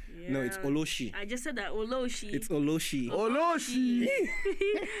bitch. Oloshi. No, it's Yeah. Oloshi. I just said that. Oloshi. It's Oloshi. Oloshi.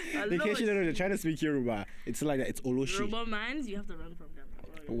 In case you don't know, they're trying to speak Yoruba. It's like that. It's Oloshi. Yoruba mans, you have to run from them.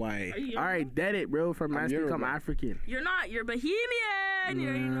 Why? Are you All right, dead it, bro. From man Yoruba. become African. You're not. You're Bohemian. You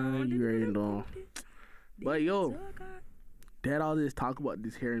already know. You already know. But yo, dead all this talk about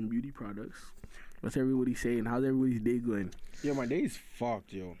this hair and beauty products. What's everybody saying? How's everybody's day going? Yo, my day is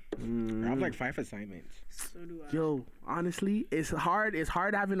fucked, yo. I have like 5 assignments. So do I. Yo, honestly, it's hard. It's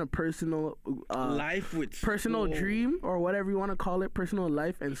hard having a personal Life with personal school. dream or whatever you want to call it, personal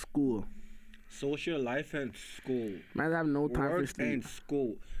life and school. Social life and school. Man, I have no time for Work sleep. and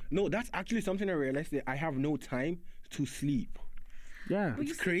school. No, that's actually something I realized that I have no time to sleep. Yeah. But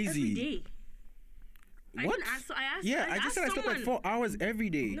you It's sleep every crazy. day. I What? even asked, I asked, Yeah, I asked just said I slept like someone. 4 hours every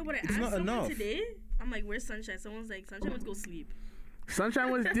day. No, but I it's asked not someone enough. today. I'm like, where's Sunshine? Someone's like, Sunshine, let's go sleep.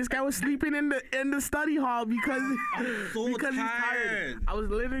 Sunshine this guy was sleeping in the study hall because so he's tired. tired. I was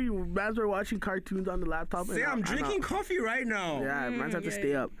literally man's were watching cartoons on the laptop. Say, I'm drinking coffee right now. Yeah, man's have to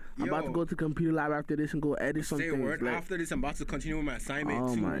stay up. I'm about to Yo. go to computer lab after this and go edit some Say a things. word. like- After this, I'm about to continue with my assignment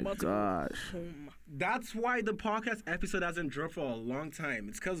oh too. my about to go gosh. home. That's why the podcast episode hasn't dropped for a long time.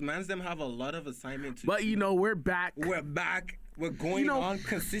 It's because mans them have a lot of assignment to But do. you know, we're back. We're back. We're going You know, on Big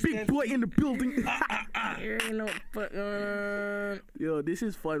consistent. boy in the building. You know, but Yo, this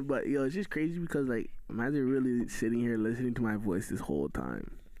is fun, but yo, it's just crazy because like, imagine really sitting here listening to my voice this whole time.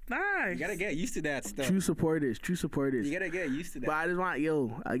 nice. You gotta get used to that stuff. True supporters. You gotta get used to that. But I just want,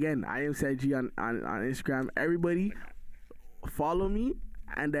 yo, again, I am Seth G on Instagram. Everybody follow me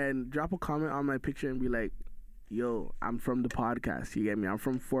and then drop a comment on my picture and be like, yo, I'm from the podcast. You get me? I'm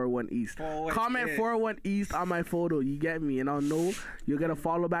from 401 East. 401 Comment East. 401 East on my photo. You get me? And I'll know you'll get a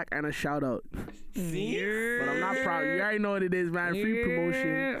follow back and a shout out. See? But I'm not proud. You already know what it is, man. Free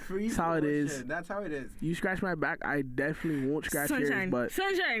promotion. Free That's how it is. promotion. That's how it is. You scratch my back, I definitely won't scratch yours. Sunshine. But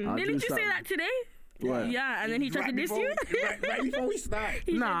Sunshine. I'll do Didn't you say something. that today? what? Yeah, and then he tried to diss before, you. right before we start.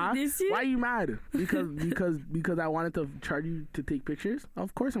 He tried Nah, to diss you. why you mad? Because I wanted to charge you to take pictures?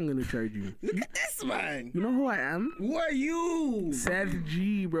 Of course I'm gonna charge you. Look at this man. You know who I am? Who are you? Seth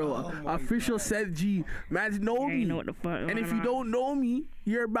G, bro. Oh my Official God. Seth G. Man, know I me. ain't know what the fuck. And if you don't know me,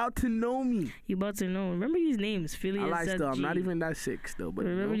 you're about to know me. you about to know. Remember these names, Philly I and lie Seth still. I'm G. not even that sick still, but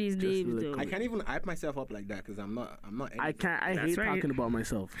Remember these just a names, little though. I quick. can't even hype myself up like that because I'm not. I can't. I That's hate right. talking about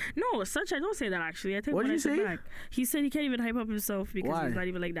myself. No, Sunshine, don't say that actually. I take What'd what I you said say? back. He said he can't even hype up himself because Why? he's not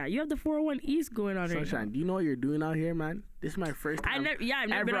even like that. You have the 401 East going on right now. Sunshine, do you know what you're doing out here, man? This is my first time I've never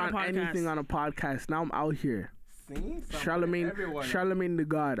ever been on a on anything podcast. on a podcast. Now I'm out here. See? Charlemagne the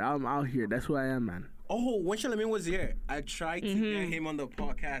God. I'm out here. That's who I am, man. Oh, when Charlemagne was here, I tried to get him on the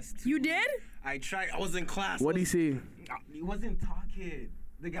podcast. You did? I tried. I was in class. What'd he say? He wasn't talking.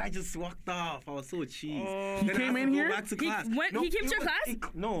 The guy just walked off. I was so cheesed. He Then I came had in to go here? Back to He class. went- he came to your class?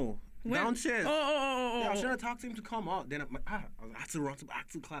 No. When? Downstairs. Oh. Yeah, I was trying to talk to him to come out. Then I had to run back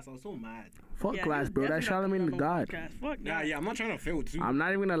to class. I was so mad. Fuck Yeah, class, he's bro. That's definitely Charlemagne not the gonna God. be on the podcast. Fuck Yeah, that. yeah. I'm not trying to fail too. I'm not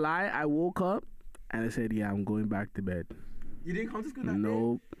even gonna lie. I woke up and I said, yeah, I'm going back to bed. You didn't come to school that day?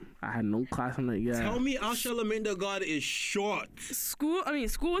 Nope. I had no class on that. Yeah. Tell me how Charlemagne the God is short. School wasn't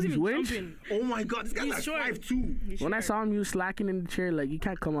He's even which? jumping. Oh my God, this guy's He's like short. 5'2". When I saw him, you was slacking in the chair. Like, you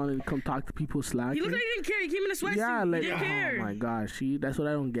can't come on and come talk to people slacking. He looked like he didn't care. He came in a sweatsuit. Yeah, like, he didn't care. oh my gosh, see, that's what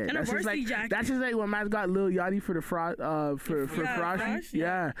I don't get. And a That's just varsity like jacket. that's just like when man's got Lil Yachty for the for Yeah, Frosty. Frosh, Yeah.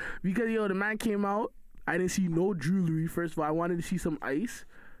 yeah. Because yo, the man came out. I didn't see no jewelry. First of all, I wanted to see some ice.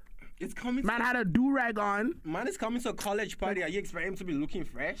 It's coming. Man to, had a do rag on. man is coming to a college party. Are you expecting him to be looking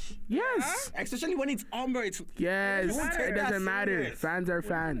fresh? Yes. Especially when it's Umber. It's Yes. Don't take It that doesn't matter. serious. Fans are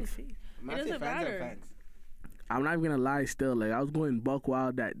fans. man doesn't say fans matter. are fans. I'm not even gonna lie. Still, like I was going buck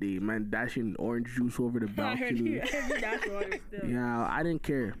wild that day, man, dashing orange juice over the I heard balcony. you. I heard you dash water still. Yeah, I didn't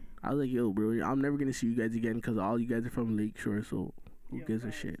care. I was like, yo, bro, I'm never gonna see you guys again because all you guys are from Lakeshore. So who gives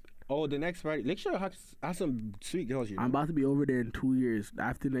a shit? Oh, the next party. Lakeshore has some sweet girls. You know? I'm about to be over there in 2 years.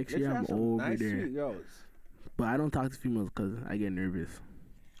 After next year, Lakeshore I'm has some over nice there. sweet girls. But I don't talk to females because I get nervous.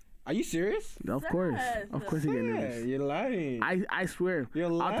 Are you serious? Of course, Yes. of course, I get Yeah, nervous. you're lying. I swear.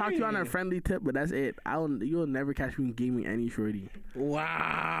 You're I'll talk to you on a lying. friendly tip, but that's it. You'll never catch me gaming any shorty.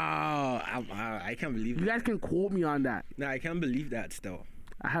 Wow. I can't believe You that. guys can quote me on that. No, I can't believe that still.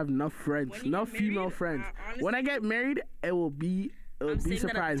 I have enough friends, When you enough get female married, friends. honestly- When I get married, it will be I'm saving that as a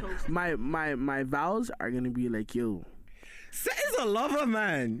surprise. toast. My vows are gonna be like, yo, Set is a lover,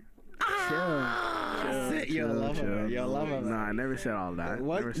 man. chill. Set, you're a lover, man. You're a lover, man. Nah, I never said all that.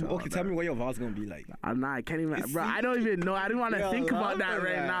 What? Never said all Okay, tell that. me what your vows gonna be like. I'm not. I can't even. Bro, I don't even know. I didn't want to You're a think about that lover,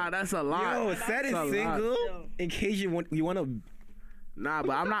 right man. now. That's a lot. Yo, Set is That's a lot. single in case you want to. Nah,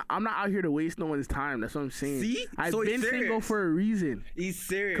 but I'm not out here to waste no one's time. That's what I'm saying. See? I've So he's been single serious. for a reason. He's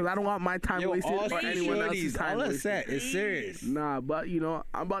serious. Cause I don't want my time Yo, wasted all or anyone else's shorties, time all wasted. Set is serious. Nah, but you know,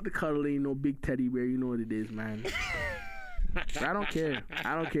 I'm about to cuddle in no big teddy bear. You know what it is, man. I don't care.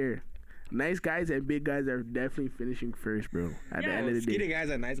 I don't care. Nice guys and big guys are definitely finishing first, bro. At the Yeah. end of the Skinny day. guys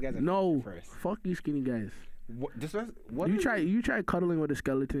are nice guys. No, First. fuck you, skinny guys. What You is- try cuddling with a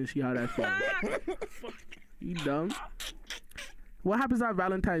skeleton and see how that feels. You dumb. What happens on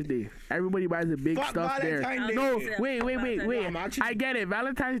Valentine's Day? Everybody buys the big Fuck stuff there. Valentine's Day. No, Yeah. wait. I'm actually- I get it.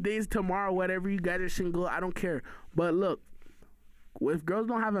 Valentine's Day is tomorrow. Whatever, you guys are single. I don't care. But look, if girls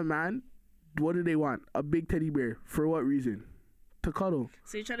don't have a man, what do they want? A big teddy bear. For what reason? To cuddle.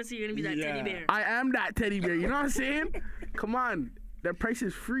 So you're trying to say you're gonna be that Yeah. teddy bear? I am that teddy bear. You know what I'm saying? Come on. The price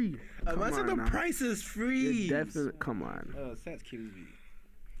is free. Come Imagine on the now. price is free. You're definitely. Come on. Set kills me.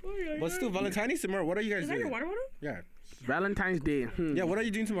 Oh, yeah, But still, Valentine's tomorrow. What are you guys Is that doing? your water bottle? Yeah. Valentine's Day. Yeah, what are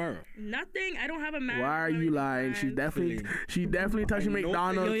you doing tomorrow? Nothing. I don't have a man. Why are you lying? She definitely touching I know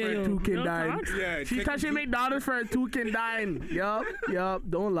McDonald's things. for a toucan No dine. talks? Yeah, She touching McDonald's for a toucan dine. Yup.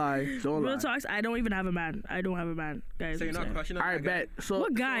 Don't lie. Don't Real lie. talks. I don't even have a man. I don't have a man, guys. So you're I'm not saying. crushing on All right, that guy? bet. So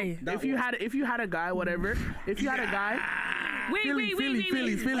What guy? if you had a guy, whatever. If you had a guy, Wait. Philly, Let me hear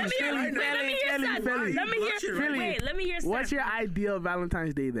Philly. Let me hear. what's your ideal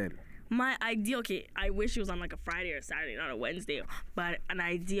Valentine's Day then? My ideal? Okay, I wish it was on like a Friday or a Saturday, not a Wednesday. But an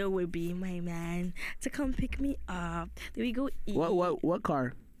ideal would be my man to come pick me up. Then we go eat. What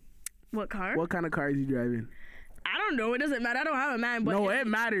car? What car? What kind of car is he driving? I don't know. It doesn't matter. I don't have a man. But No, it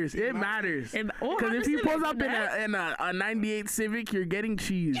matters. It matters. Oh, Because if he Honda pulls Civic, up in a 98 Civic, you're getting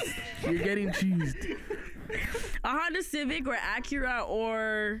cheesed. You're getting cheesed. a Honda Civic or Acura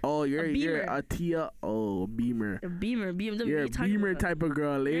or Oh, you're Beamer. a Tia. Oh, Beamer. a Beamer, BMW. You're a Beamer type of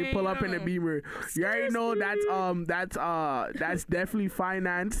girl. They Yeah, pull up in a yeah. Beamer. You already know that's definitely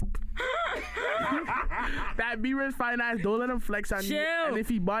financed. That Beamer's financed. Don't let him flex on you. Chill. And if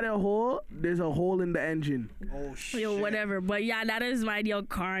he bought a hole, there's a hole in the engine. Oh, shit. Yo, whatever. But yeah, that is my ideal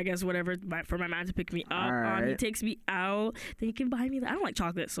car, I guess, whatever, for my man to pick me up. He Alright. takes me out. Then he can buy me, I don't like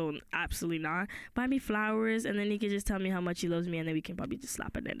chocolate, so absolutely not. Buy me flowers, and then he can just tell me how much he loves me, and then we can probably just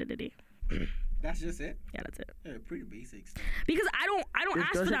slap at the end of the day. That's just it? Yeah, that's it. Yeah, pretty basic stuff. Because I don't This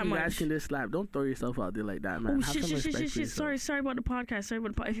ask for doesn't that be much. asking this slap. Don't throw yourself out there like that, man. Oh, Have shit, some respect for yourself. Sorry about the podcast.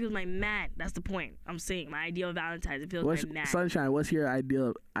 If he was my man, that's the point. I'm saying my ideal Valentine's. If he was my man. Sunshine, what's your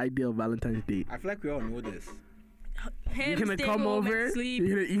ideal Valentine's date? I feel like we all know this. Him You're gonna stay come home over, and sleep.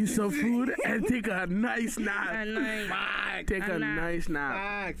 you're gonna eat some food, and take a nice nap. And like, Take a nap. nice nap.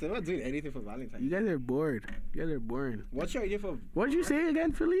 Facts. I'm not doing anything for Valentine's. You guys are bored. You guys are boring. What's your idea for? What'd you say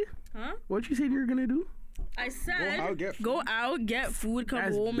again, Philly? Huh? What'd you say you were gonna do? I said Go out, get food. come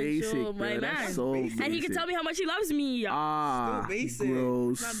That's home basic, and chill, bro. my That's man. so And he basic. And he can tell me how much he loves me. Ah, Still basic.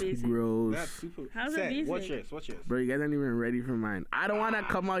 gross, Not basic. gross. That's super. How's it Set, basic? What's yours? What's yours? Bro, you guys aren't even ready for mine. I don't want to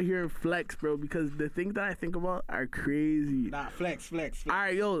come out here and flex, bro, because the things that I think about are crazy. Nah, flex. All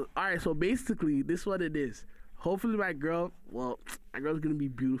right, so basically, this is what it is. Hopefully my girl's gonna be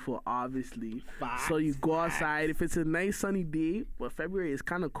beautiful, obviously. Facts, So you go outside. If it's a nice sunny day, well, February is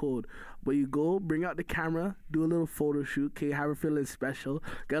kind of cold, but you go, bring out the camera, do a little photo shoot, okay, have her feeling special,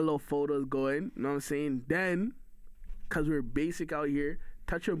 get a little photos going, you know what I'm saying? Then, because we're basic out here,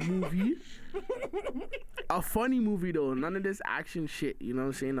 touch a movie. A funny movie though, none of this action shit, you know what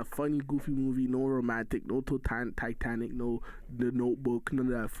I'm saying? A funny, goofy movie, no romantic, no Titanic, no The Notebook,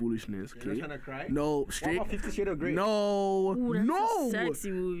 none of that foolishness, You're okay? not trying to cry? No, What straight. about 50 Shades of Grey? No, Ooh, that's no. a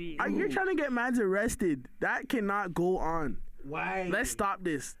sexy movie. You're trying to get mans arrested. That cannot go on. Why? Let's stop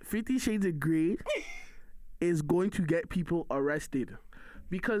this. 50 Shades of Grey is going to get people arrested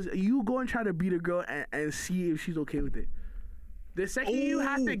because you go and try to beat a girl and see if she's okay with it. The second you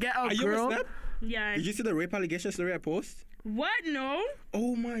have to get a Are you girl. on Snap? Yeah. Did you see the rape allegation story I post? What? No.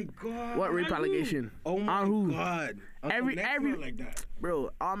 Oh my god. What rape On who? Oh allegation? my On who? god. On Every- some next every- one like that. Bro,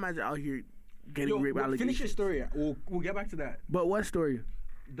 all mans are out here getting Yo, rape finish your allegations. story. We'll get back to that. But what story?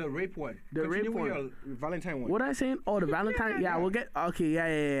 The rape one. The Continue rape with one. Your Valentine one. What I saying? Oh, the Valentine. Yeah, we'll get. Okay,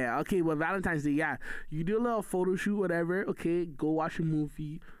 yeah. Okay, well, Valentine's Day. Yeah, you do a little photo shoot, whatever. Okay, go watch a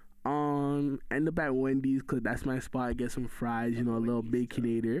movie. End up at Wendy's because that's my spot. Get some fries. You know, a little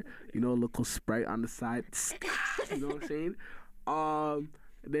baconator. You know, a little Sprite on the side. You know what I'm saying?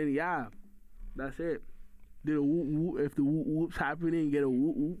 Then yeah, that's it. Did a whoop whoop. If the whoop whoop's happening, get a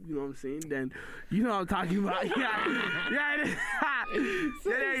whoop whoop. You know what I'm saying? Then you know what I'm talking about. Yeah.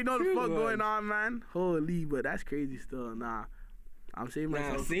 There ain't no the fuck going on, man. Holy, but that's crazy still. Nah, I'm saving Nah,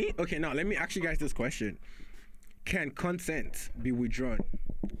 myself. see? Okay, now let me ask you guys this question. Can consent be withdrawn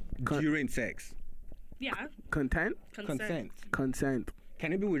during sex? Yeah. Consent. Consent.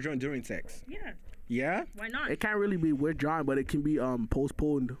 Can it be withdrawn during sex? Yeah. Yeah? Why not? It can't really be withdrawn, but it can be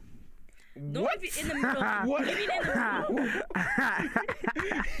postponed. No, What? if you're in the middle. What?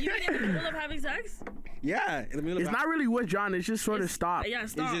 Even in the middle of having sex. Yeah, in the middle It's of not really withdrawn. It's just sort of stopped. Yeah,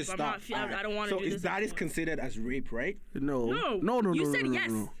 It's stop. just I'm stop. not. I don't want to do this. So that is anymore. considered as rape, right? No. No. You said no,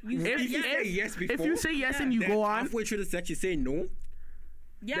 yes. no. You said If you yes. say yes before, If you say yes and you then go on, halfway through the sex you say no.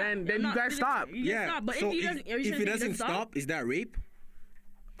 Yeah, then I'm you not guys physically- stop. You Yeah. stop. But so if he doesn't, if it doesn't stop, is that rape?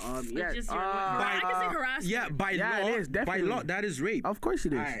 yeah. just I can say harassment. Yeah, by Yeah, it law, is, by definitely. law, that is rape. Of course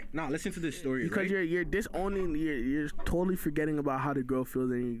it is. All right, now listen to this story. Because right? you're disowning, you're totally forgetting about how the girl feels,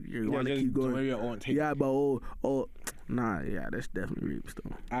 and you want to just keep do going. your own thing. Yeah, but nah, yeah, that's definitely rape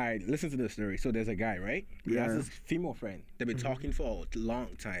still. All right, listen to this story. So there's a guy, right? He has Yeah. this female friend. They've been talking for a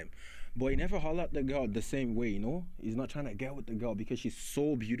long time. But he never hollered at the girl the same way, you know? He's not trying to get with the girl because she's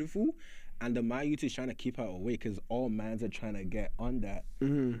so beautiful And the man youth is trying to keep her away because all mans are trying to get on that.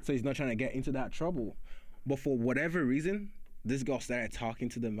 So he's not trying to get into that trouble. But for whatever reason, this girl started talking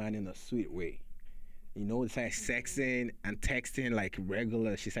to the man in a sweet way. You know, it's like sexing and texting like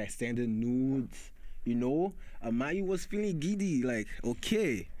regular. She started sending nudes. You know, Amayu was feeling giddy, like,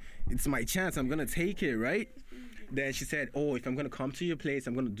 okay, it's my chance, I'm gonna take it, right? Then she said, oh, if I'm gonna come to your place,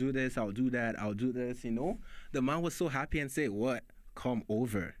 I'm gonna do this, I'll do that, I'll do this, you know? The man was so happy and said, what? Come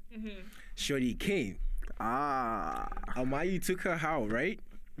over. Shorty came. Amayu took her out, right?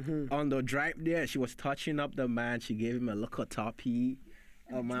 On the drive there, she was touching up the man. She gave him a look at toppy.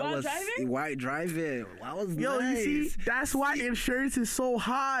 While driving? White driving. That was Yo, nice. you see, that's why insurance is so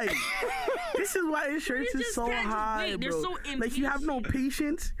high. This is why insurance You is just so can't just high, wait. They're bro. so Like, you have no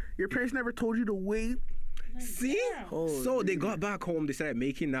patience. Your parents never told you to wait. See? Oh, So they got back home. They started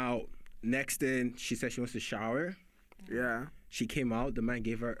making out. Next thing, she said she wants to shower. Yeah. She came out. The man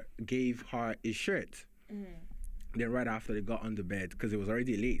gave her his shirt. Then right after they got on the bed because it was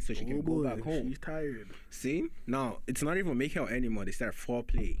already late, so she can go back home. She's tired. See? Now it's not even making out anymore. They started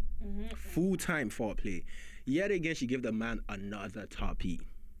foreplay, full-time foreplay. Yet again, she gave the man another toppy.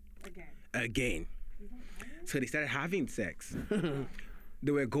 Again. So they started having sex.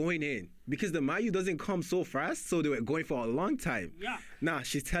 They were going in because the Mayu doesn't come so fast, so they were going for a long time. Yeah. Now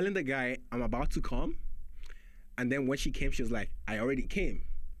she's telling the guy, I'm about to come. And then when she came, she was like, I already came.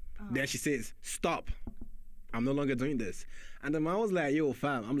 Then she says, stop. I'm no longer doing this. And the man was like, yo,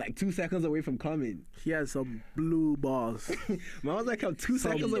 fam, I'm like 2 seconds away from coming. He has some blue balls. Man was like, I'm 2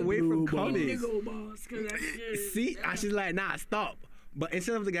 Some seconds away from blue balls. coming. Big old boss, 'cause that shit. See? And she's like, nah, stop. But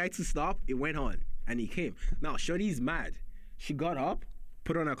instead of the guy to stop, it went on. And he came. Now, Shorty's mad. She got up,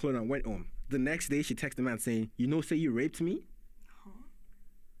 put on her clothes, and went home. The next day, she texted the man saying, you know, say you raped me?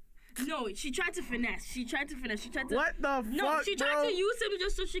 No, she tried to finesse. She tried to. What the No, fuck, she tried bro? to use him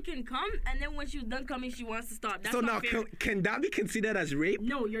just so she can come, and then when she was done coming, she wants to stop. That's So now, not fair. can that be considered as rape?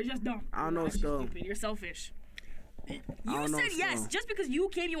 No, you're just dumb. I don't know You're actually still. stupid. You're selfish. You don't know said yes. still. Just because you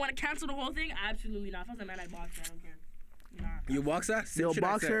came, you want to cancel the whole thing? Absolutely not. If I was a man, I'd box her. I don't care. Nah. You box her? Yo, Should I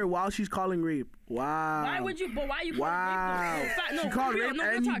box say? her while she's calling rape. Wow. Why would you? But why you? Wow. Rape, though? No, She for called real, rape no,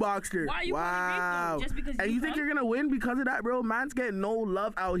 real and you talk. boxed her. Why are you calling Wow. rape though? Just because And you think come? you're gonna win because of that, bro? Man's getting no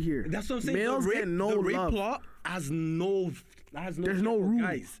love out here. That's what I'm saying. Males the rape, getting no the rape love. plot has no There's care no for rule.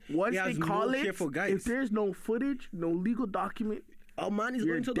 guys. Once It they has call no it, care for guys. if there's no footage, no legal document, a man is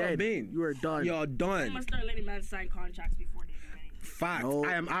you're going to dead. the bin. You are done. You're I'm done. gonna start letting men sign contracts before they do anything. Fact. No.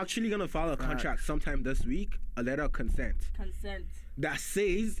 I am actually gonna file a contract sometime this week, a letter of consent Consent. that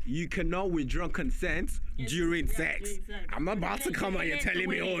says you cannot withdraw consent during yeah, sex. during sex. I'm not about to come out here telling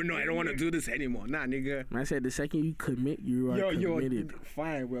me, oh no, I don't want to Wait. do this anymore. Nah, nigga. Man, I said the second you commit, you are committed.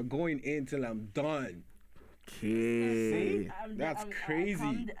 Fine. We're going in till I'm done. Okay. That's crazy.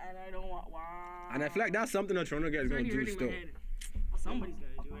 And I don't want. Wow. And I feel like that's something a Toronto guy is gonna Already do hurting my still. head. Somebody's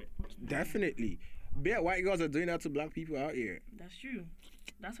gonna do it. Definitely. Bare white girls are doing that to black people out here. That's true.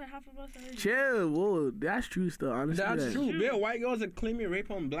 That's why half of us are. Chill. Whoa, that's true still, honestly. That's true. Bare white girls are claiming rape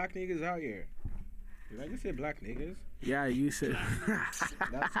on black niggas out here. Did I just say black niggas? Yeah, you said That's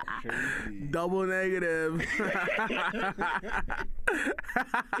crazy. double negative.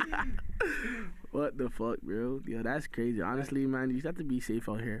 What the fuck, bro? Yo, that's crazy. Honestly, man, you just have to be safe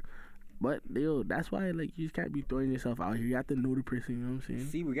out here. But yo, that's why like you just can't be throwing yourself out here. You have to know the person. You know what I'm saying?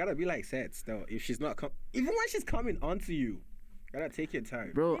 See, we gotta be like Sets though. If she's not even when she's coming onto you, gotta take your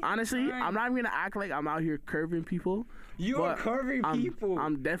time. Bro, honestly, I'm not even gonna act like I'm out here curving people. You are but curving people.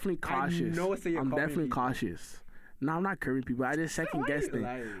 I'm definitely cautious. know it's that you're I'm curving definitely people. cautious. No, I'm not curving people. I just second Why guess you them.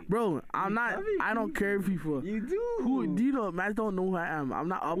 lying? Bro, I'm not. curving I don't curve people. You do. Who do you know? Man, don't know who I am. I'm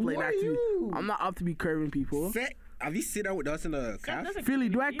not up like Who that. are you? I'm not up to be curving people. Set, have you sit down with us in the caf? Philly,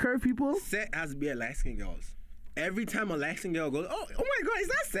 do I curve people? Set has to be a light-skinned girls. Every time a light-skinned girl goes, oh my god, is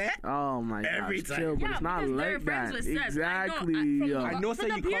that Set? Oh my Every gosh, time. chill, but Yeah, it's not because they're like friends that. with Seth. Exactly. I know, From say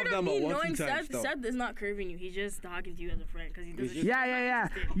the you period called of them a me one, knowing two times, Seth, though. Seth is not curving you. He's just talking to you as a friend because he does. He's Yeah.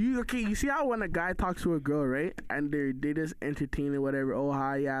 You see how when a guy talks to a girl, right, and they just entertain or whatever. Oh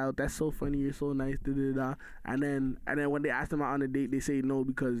hi, yeah, that's so funny. You're so nice. Da da da. And then when they ask them out on a date, they say no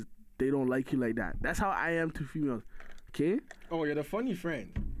because they don't like you like that. That's how I am to females. Okay. Oh, you're the funny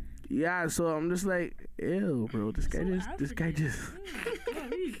friend. Yeah. So I'm just like, ew, bro. This guy just. What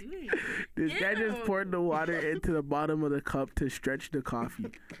are you doing? This guy just Ew. poured the water into the bottom of the cup to stretch the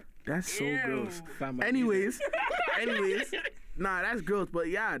coffee. That's so Ew. gross. Fam, I Anyways, Nah, that's gross. But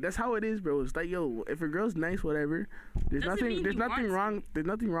yeah, that's how it is, bro. It's like, yo, if a girl's nice, whatever. There's Doesn't mean nothing he wants wrong. There's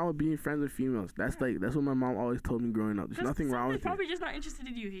nothing wrong with being friends with females. That's what my mom always told me growing up. There's nothing wrong with it. He's probably just not interested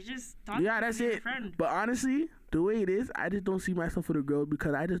in you. He's just Yeah, that's it. Friend. But honestly, the way it is, I just don't see myself with a girl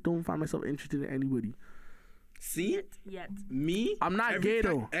because I just don't find myself interested in anybody. See? Yet. Me? I'm not gay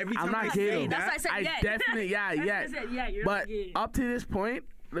though. Every I'm time not I gay say though. That's why I said I yet. definitely, yeah. That's why I said, yeah, you're But not gay. up to this point,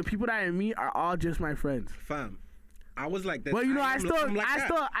 the people that I meet are all just my friends. Fam, I was like that. But you know, I'm like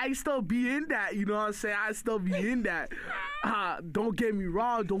that. I still be in that. You know what I'm saying? I still be in that. Don't get me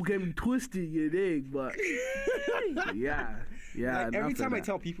wrong. Don't get me twisted. You dig? But yeah. Like, every enough of time I that.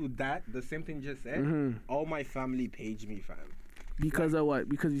 tell people that, the same thing you just said, all my family page me, fam. Because of what?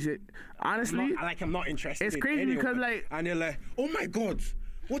 Because you said honestly. I'm not interested. It's in crazy anyone. because, like- and they're like, oh my god,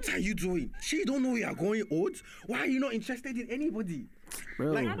 what are you doing? She don't know you are going old. Why are you not interested in anybody?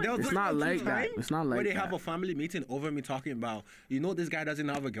 Bro, There was it's one not time like that. It's not like where they that. have a family meeting over me talking about, this guy doesn't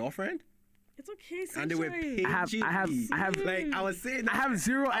have a girlfriend, It's okay, and they were sunshine. paging I have- me. Like I was saying, I have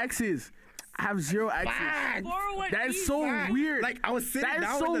 0 exes. I have 0 exes. Facts. That's so weird. Like I was sitting That is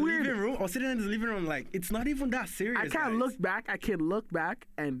down so in the weird. living room. I was sitting in the living room, like it's not even that serious. I can't guys. look back. I can look back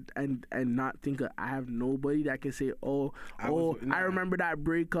and not think I have nobody that can say, I remember that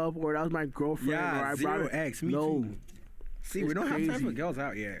breakup or that was my girlfriend. Yeah, or I brought 0x. Me no. too. See, we It's don't have time crazy. for girls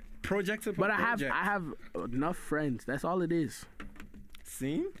out here. Projects upon But I projects. have enough friends. That's all it is.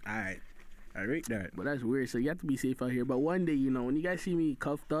 See, I rate that. But that's weird. So you have to be safe out here. But one day, when you guys see me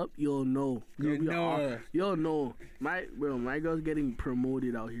cuffed up, you'll know. You'll know. My girl's getting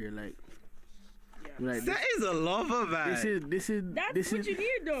promoted out here. Like That is a lover, man. That's what you need,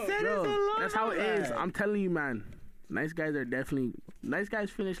 though. That is a bro, lover, that's how it is. man. I'm telling you, man. Nice guys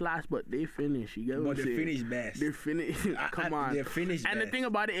finish last, but they finish. You get what But I'm they saying? finish best. They're finished. Come on. They're finished And the best. thing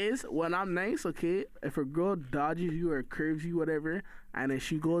about it is, when I'm nice, okay, if a girl dodges you or curves you, whatever, and then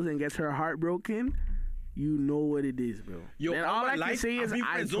she goes and gets her heart broken, you know what it is, bro. Yo, and all all my I can life, say I've is been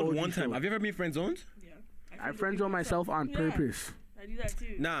I friend told zoned you one time. so. Have you ever been friend zoned? Yeah. I friend zone myself on purpose. I do that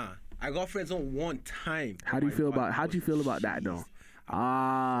too. Nah, I got friend zoned one time. How do you feel about? How do you feel about that though?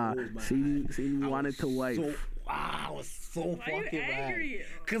 See me wanted to wife. I was so Why are you fucking mad. angry?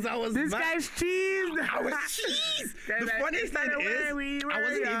 Cause I was This mad. guy's cheesed. I was cheese. The Like, funniest thing started is, when we were I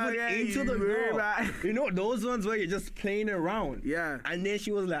wasn't young, even yeah, into you the were girl. like- You know those ones where you're just playing around. Yeah. And then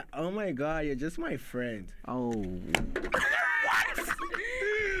she was like, "Oh my god, you're just my friend." Oh. What?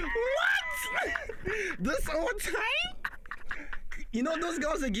 This whole time? You know those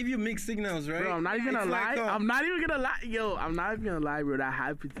girls that give you mixed signals, right? Bro, I'm not even gonna It's lie. like, I'm not even gonna lie. Yo, I'm not even gonna lie, bro. That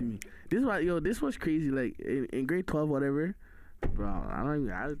happened to me. This was crazy. Like in grade 12, whatever. Bro, I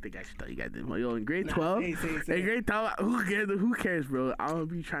don't think I should tell you guys this. But yo, in grade 12, say in grade 12, who cares, bro? I'm gonna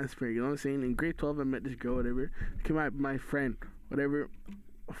be transparent. You know what I'm saying? In grade 12, I met this girl, whatever. Came out my friend, whatever.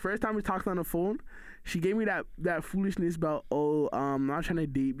 First time we talked on the phone, she gave me that foolishness about, I'm not trying to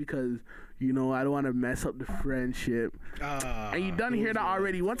date because, I don't want to mess up the friendship. And you done hear that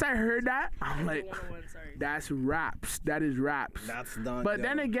already. Once I heard that, I'm like, 101, sorry. that's raps. That is raps. That's done. But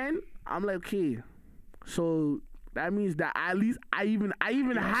then again, I'm like, okay, so that means that at least I even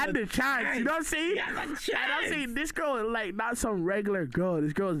had the chance. You know what I'm saying? Yeah, the And I'm chance. saying this girl is like not some regular girl.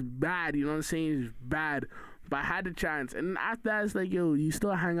 This girl is bad. You know what I'm saying? It's bad. But I had the chance. And after that, it's like, yo, you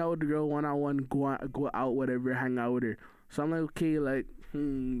still hang out with the girl one-on-one, go out, whatever, hang out with her. So I'm like, okay, like,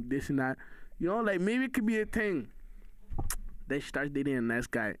 this and that. Like maybe it could be a thing. Then she starts dating a nice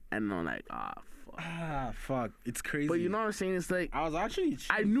guy. And I'm like, fuck. Fuck. It's crazy. But you know what I'm saying? It's like, I was actually.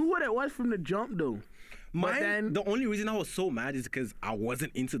 I knew what it was from the jump, though. The only reason I was so mad is because I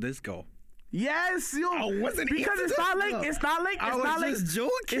wasn't into this girl. Yes, yo. I wasn't because into it's not this like girl. it's not like I it's was not like just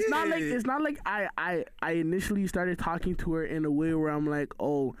joking. it's not like I initially started talking to her in a way where I'm like,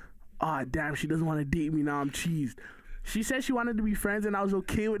 oh damn, she doesn't want to date me now. I'm cheesed. She said she wanted to be friends, and I was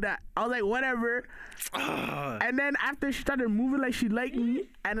okay with that. I was like, whatever. And then after she started moving like she liked me,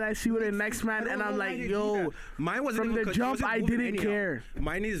 and then I see with the next man, and I'm like, yo, mine wasn't from even the 'cause she jump, wasn't I moving didn't anyhow. care.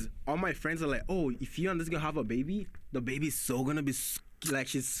 Mine is all my friends are like, oh, if you and this girl have a baby, the baby's so gonna be like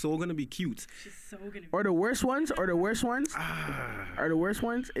she's so gonna be cute. She's so gonna be. Or the worst ones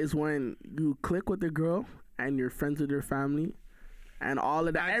is when you click with the girl and you're friends with her family and all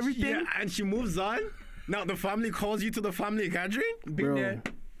of that, everything. Yeah, and she moves on. Now the family calls you to the family gathering. Been there.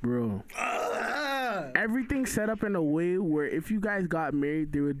 Bro. Everything set up in a way where if you guys got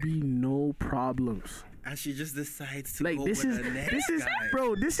married, there would be no problems. And she just decides to Like go this with is the next guy.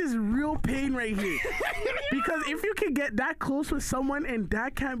 bro, this is real pain right here. Because if you can get that close with someone and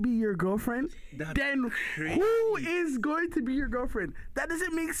that can't be your girlfriend, That's then crazy. who is going to be your girlfriend? That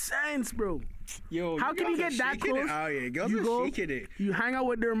doesn't make sense, bro. Yo, How can you girls get are that shaking close? It out here. Girls You are go- shaking it. You hang out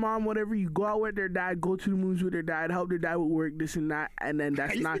with their mom, whatever. You go out with their dad, go to the movies with their dad, help their dad with work, this and that, and then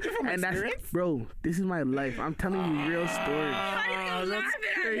that's Are you not. speaking from And that's, experience? bro. This is my life. I'm telling you real stories. Why do you think I'm laughing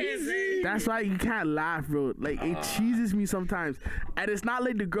at this? That's why you can't laugh, bro. Like it cheeses me sometimes, and it's not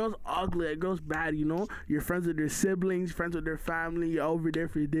like the girl's ugly, the girl's bad. You know, you're friends with their siblings, friends with their family. You're over there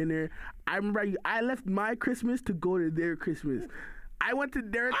for dinner. I remember I left my Christmas to go to their Christmas. I went to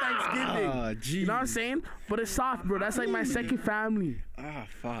their Thanksgiving. You know what I'm saying? But it's soft, bro. That's like my second family.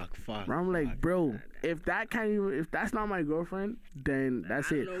 Fuck. Bro, I'm like, bro, if that's not my girlfriend, then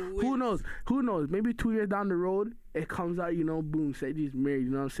that's it. Who knows? Maybe 2 years down the road, it comes out, you know, boom, Seji's married.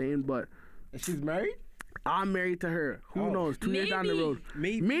 You know what I'm saying? But And she's married? I'm married to her. Who knows? 2 years down the Maybe. road.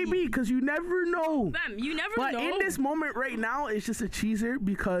 Maybe. Maybe, because you never know. Fam, you never But know. in this moment right now, it's just a cheeser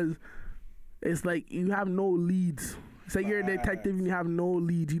because it's like you have no leads. Say you're a detective and you have no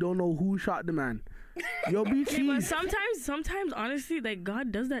leads. You don't know who shot the man. You'll be Yeah, but cheese. sometimes, honestly, like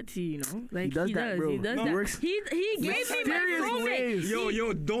God does that to you, you know. Like does that, bro. He does No, that. works He gave me my mysterious soulmate. ways.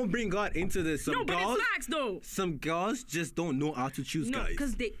 Yo, don't bring God into this. No, but it's facts though. Some girls just don't know how to choose No, guys.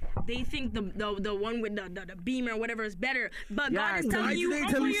 because they think the one with the beamer or whatever is better. But Yeah, God is till telling he- you till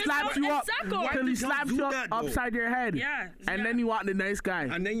humble he yourself slaps you and up. suck Why up. Till he do slaps girls you do up that, though? upside your head. Yeah, And yeah. then you want the nice guy.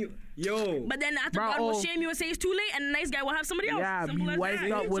 And then yo. But then after Bro, God will shame you and say it's too late, and the nice guy will have somebody else. Yeah, Simple be as wiped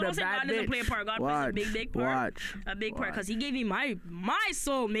that. up with So a don't say bad God doesn't play a bitch. part. God plays a big part. Watch. A big part because He gave me my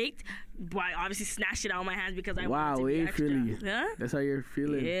soulmate. But I obviously snatched it out of my hands because I Wow, wanted to be hey, extra. Philly. Huh? That's how you're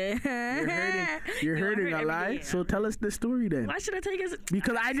feeling. Yeah. You're Yo, I hurting hurt a every lie. day. So tell us the story then. Why should I tell you guys?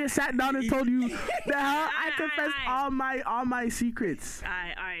 Because I just sat down and told you the hell I confessed Aight. all my secrets.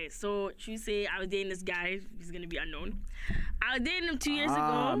 Alright. So Tuesday, I was dating this guy. He's gonna be unknown. I was dating him 2 years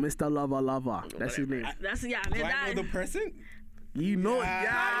Ah, ago. Mr. Lover. That's his name. That's man. Do I know the person? You know it.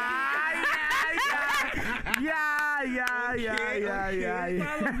 Yeah.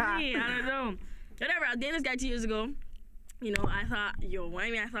 Probably. I don't know. Whatever. I was dating this guy 2 years ago. You know, I thought,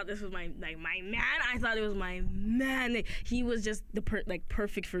 I thought this was my man. I thought it was my man. Like, he was just the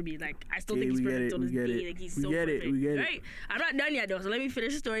perfect for me. Like, I still think he's perfect till this day. Like, he's so perfect. We get it. Right? I'm not done yet though, so let me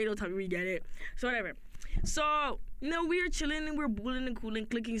finish the story. Don't tell me we get it. So whatever. So, you know, we were chilling and we were bullying and cooling,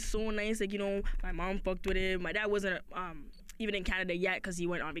 clicking so nice. Like, you know, my mom fucked with him. My dad wasn't even in Canada yet because he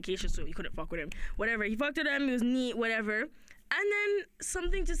went on vacation, so he couldn't fuck with him. Whatever. He fucked with him. It was neat. Whatever. And then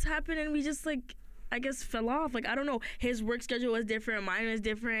something just happened, and we just like, I guess, fell off. Like, I don't know. His work schedule was different. Mine was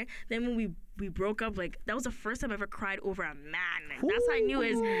different. Then when we broke up, like, that was the first time I ever cried over a man. Like, that's how I knew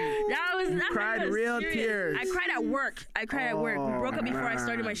that cried real serious. tears. I cried at work. We broke up before I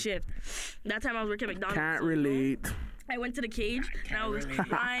started my man. shift. That time I was working at McDonald's. Can't so, you know, relate. I went to the cage and I was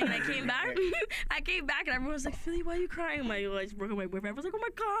crying. And I came back. And everyone was like, Philly, why are you crying? I'm like, I just broke up with my boyfriend. I was like,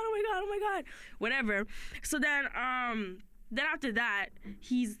 oh my god. Whatever. So then after that,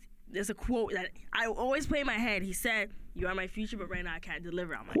 there's a quote that I always play in my head. He said, "You are my future, but right now I can't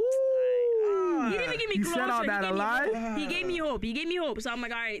deliver." I'm like, he didn't even give me He closure. said all that alive? He gave me hope. So I'm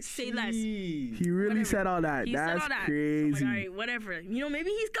like, all right, say less. Jeez. He really Whatever. said all that. He said That's all that. crazy. So I'm like, all right, whatever. You know, maybe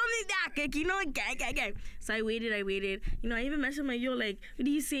he's coming back. Like, you know, gang. So I waited. You know, I even mentioned my what are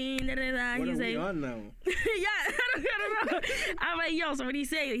you saying? Da, da, da. What He's are we like, on now? yeah, I don't know. I'm like, yo, so what do you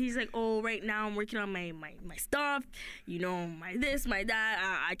say? He's like, oh, right now I'm working on my stuff. You know, my this, my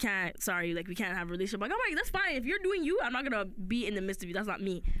that. I can't. Sorry, like we can't have a relationship. Like, I'm like, that's fine. If you're doing you, I'm not gonna be in the midst of you. That's not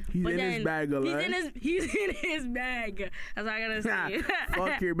me. He's in his bag, alright? He's in his bag. That's all I gotta say.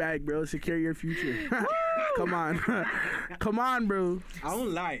 Fuck your bag, bro. Secure your future. Come on. Come on, bro. I won't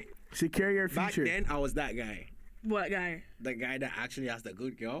lie. Secure your Back future. then, I was that guy. What guy? The guy that actually has the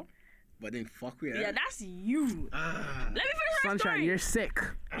good girl, but then fuck with her. Yeah, that's you. Let me finish my Sunshine, story. you're sick.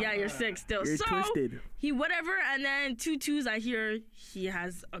 Yeah, you're sick still. You're so twisted. he whatever, and then 2 2s I hear he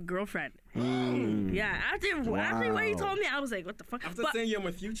has a girlfriend. Yeah, after what he told me, I was like, what the fuck? After But- saying you're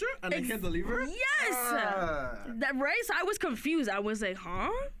my future and I can't deliver? yes, that right. So I was confused. I was like,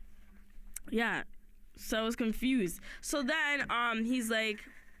 huh? Yeah. So I was confused. So then he's like,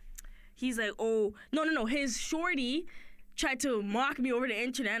 oh no, his shorty tried to mock me over the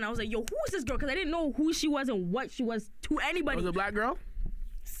internet, and I was like, yo, who is this girl? Because I didn't know who she was and what she was to anybody. Was a black girl?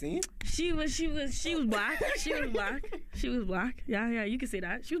 See? She was black. She was black. Yeah, you can say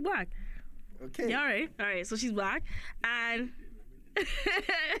that. She was black. Okay. Yeah, all right. So she's black, and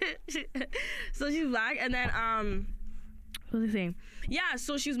so she's black, and then what was I saying? Yeah,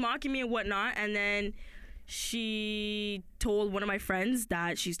 so she was mocking me and whatnot, and then she told one of my friends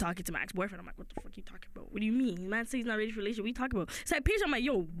that she's talking to my ex-boyfriend. I'm like, what the fuck are you talking about? What do you mean? Man says he's not ready for a relationship. What are you talking about? So I paged him. I'm like,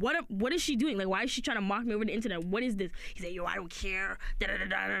 yo, what is she doing? Like, why is she trying to mock me over the internet? What is this? He's like, yo, I don't care. Da, da, da,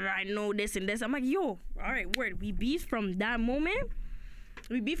 da, da, da. I know this and this. I'm like, yo, all right, word. We beefed from that moment.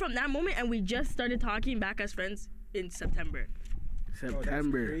 And we just started talking back as friends in September.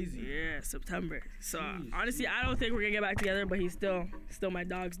 September. Crazy. Yeah, September. So honestly, I don't think we're gonna get back together, but he's still my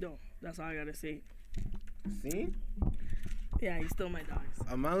dogs though. That's all I gotta say. See? Yeah, he's still my dogs.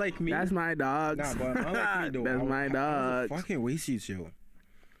 A man like me. That's my dogs. Nah, but a man like me though. That's my dogs. Fucking waste you, yo.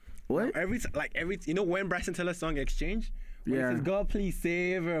 What? You know when Bryson Tiller song Exchange? When Yeah. he says, God please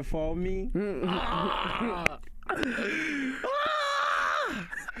save her for me.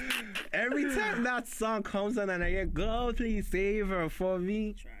 Every time that song comes on and I hear, God please save her for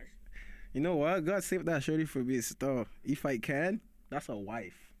me. Trash. You know what? God save that shorty for me. Stop. If I can, that's a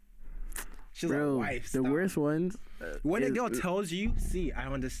wife. She's a Bro, wife. the stop. worst ones. When a is- girl tells you, see, I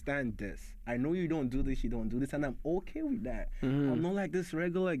understand this. I know you don't do this, you don't do this, and I'm okay with that. I'm not like this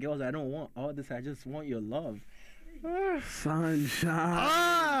regular girls. I don't want all this. I just want your love.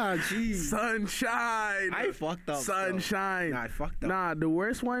 Sunshine. Jeez. Sunshine. I fucked up. Sunshine. Nah, I fucked up. Nah, the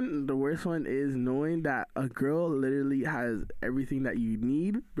worst one is knowing that a girl literally has everything that you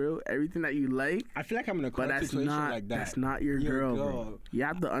need, bro. Everything that you like. I feel like I'm in a But current that's situation not like that. that's not your Your girl, girl. bro. You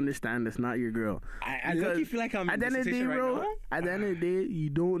have to understand that's not your girl. I Because look, feel like I'm at in the end this of the day, situation bro. right now. At the end of the day, you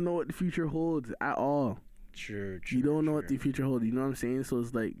don't know what the future holds at all. True. You don't know what the future holds. You know what I'm saying? So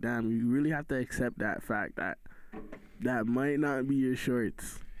it's like, damn, you really have to accept that fact that might not be your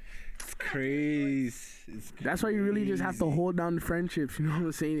shorts. It's crazy. That's why you really just have to hold down the friendships. You know what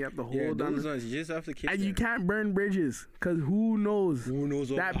I'm saying? You have to hold Yeah, down. those ones, you just have to keep And you them. can't burn bridges, cause who knows? Who knows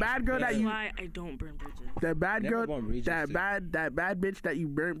what That bad girl that That's you, why I don't burn bridges. that bad Never girl, burn bridges, that too. bad bitch that you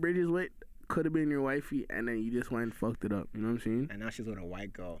burnt bridges with could have been your wifey, and then you just went and fucked it up. You know what I'm saying? And now she's with a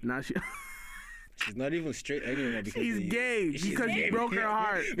white girl. Now She's not even straight anymore because she's of you. gay She's because gay you broke her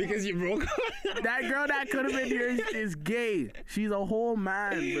heart. because you broke her. That girl that could have been yours is gay. She's a whole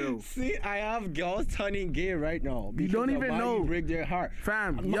man, bro. See, I have girls turning gay right now. You don't because of even how know. You break their heart.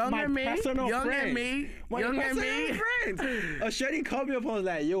 Fam, My young and me, personal young friend. and me, My young and personal me. friend. A shorty called me up and was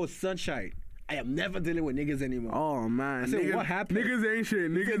like, yo, Sunshine, I am never dealing with niggas anymore. Oh man, I said, what happened? Niggas ain't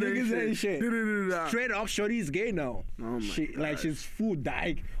shit. Niggas ain't shit. Da-da-da-da. Straight up, shorty's gay now. Oh my Like she's full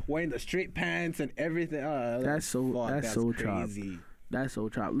dyke, wearing the straight pants and everything. That's so chop. crazy. That's so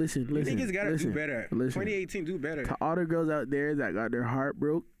chop. Listen. Niggas gotta listen, do better. Listen. 2018, do better. To all the girls out there that got their heart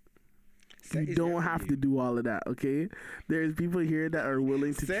broke, Set you is don't here for have you. to do all of that, okay? There's people here that are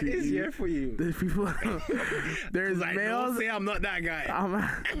willing to Set treat is you. here for you. There's people. There's 'Cause I males. don't say I'm not that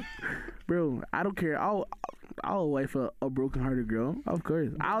guy. Bro, I don't care. I'll wife a broken-hearted girl. Of course,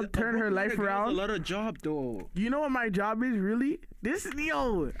 I'll turn her life A around. lot of job though. You know what my job is really?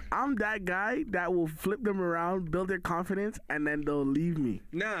 I'm that guy that will flip them around, build their confidence, and then they'll leave me.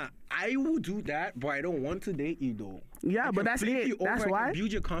 Nah, I will do that, but I don't want to date you though. Yeah, I but can that's flip it. you over, That's I can why,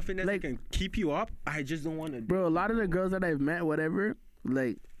 build your confidence. Like- I can keep you up. I just don't want to. bro. A lot of the girls that I've met, whatever,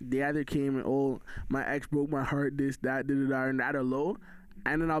 like they either came and my ex broke my heart, this, that, and that are low,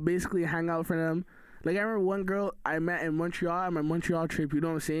 and then I'll basically hang out for them. Like I remember one girl I met in Montreal on my Montreal trip. You know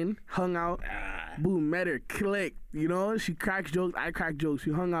what I'm saying? Hung out, boom, met her, clicked. You know, she cracks jokes, I crack jokes.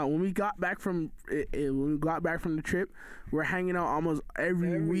 We hung out. When we got back from the trip, we're hanging out almost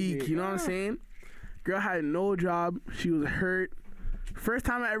every week. day. You know what I'm saying? Girl had no job. She was hurt. First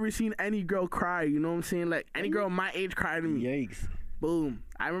time I ever seen any girl cry. You know what I'm saying? Like any girl my age cry to me. Yikes. Boom.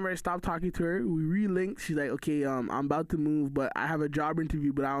 I remember I stopped talking to her. We relinked. She's like, okay, I'm about to move, but I have a job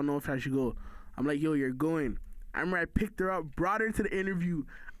interview, but I don't know if I should go. I'm like, yo, you're going. I remember I picked her up, brought her to the interview.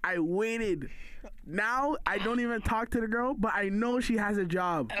 I waited. Now I don't even talk to the girl, but I know she has a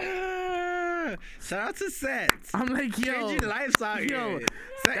job. Shout out to Seth. I'm like, yo, Changing lives out yo, here.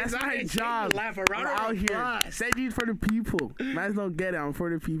 that's Seth, my changing job. Life We're around out here. applause. Sedgy's for the people. Man's don't get it. I'm for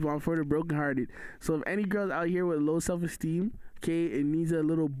the people. I'm for the brokenhearted. So if any girls out here with low self-esteem, okay, it needs a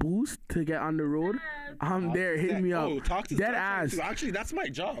little boost to get on the road, I'm there. Hit me up. Oh, talk to Dead Seth ass. too. Actually, that's my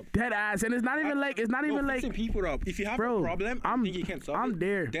job. Dead ass. And it's not even like fixing people up. If you have Bro, a problem, I'm- I think you can solve I'm it.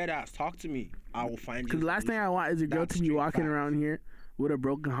 there. Dead ass. Talk to me. I will find you. Because the last thing I want is a girl That's to be straight walking facts. around here with a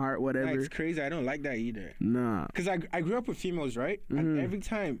broken heart, whatever. That's crazy. I don't like that either. Nah. Because I grew up with females, right? And every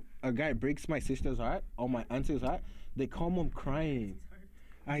time a guy breaks my sister's heart or my auntie's heart, they come home crying.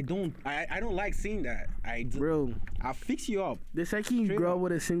 I don't like seeing that. Bro, I'll fix you up. the second you Straight grow up. up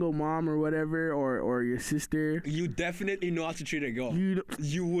with a single mom or whatever, or your sister, You definitely know how to treat a girl. you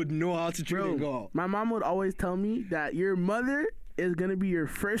You would know how to treat a bro, girl. my mom would always tell me that your mother is gonna be your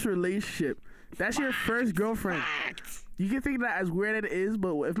first relationship. That's your first girlfriend. You can think that as weird as it is,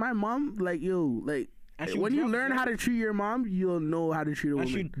 but if my mom, like, yo, like, And she when you drops learn you- how to treat your mom, you'll know how to treat a And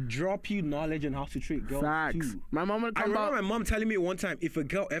woman. she drop you knowledge on how to treat girls Facts. too. My mom would I come remember out. my mom telling me one time, if a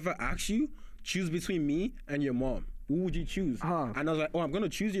girl ever asks you, choose between me and your mom. Who would you choose? Huh. And I was like, oh, I'm gonna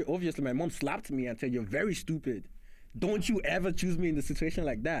choose you. Obviously, my mom slapped me and said, you're very stupid. Don't you ever choose me in a situation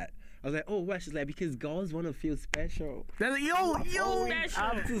like that. I was like, oh, what? She's like, because girls want to feel special. That's like, yo, yo,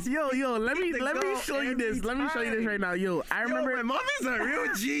 let me show you this. Let me show you this right now. Yo, I remember. my mom is a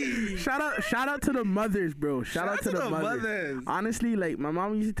real G. Shout out to the mothers, bro. Shout out to the mothers. Honestly, like my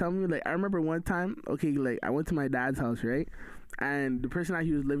mom used to tell me, like I remember one time, okay, like I went to my dad's house, right? And the person that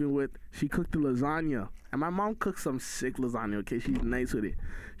he was living with, she cooked the lasagna. And my mom cooked some sick lasagna, okay? She's nice with it.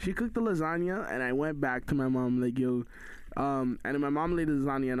 She cooked the lasagna and I went back to my mom like, yo, and then my mom made the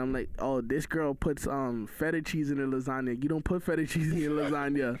lasagna and I'm like, oh, this girl puts feta cheese in her lasagna. You don't put feta cheese in your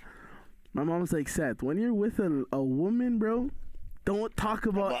lasagna. My mom's like, Seth, when you're with a woman, bro, don't talk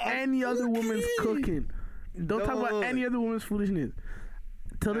about any other woman's cooking. Don't talk about any other woman's foolishness.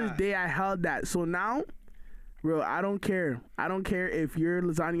 Till this day, I held that. So now, bro, I don't care. I don't care if your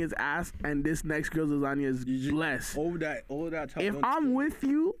lasagna is ass and this next girl's lasagna is blessed. All that time. If I'm with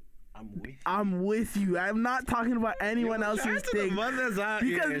you, I'm with you. I'm not talking about anyone else's thing. Mothers out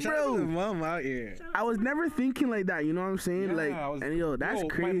Because, here. bro, the mom out here. I was never thinking like that. You know what I'm saying? That's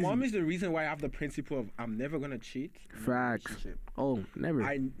crazy. My mom is the reason why I have the principle of I'm never gonna cheat. in a Facts. relationship. Oh, never.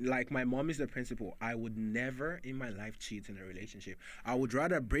 My mom is the principle. I would never in my life cheat in a relationship. I would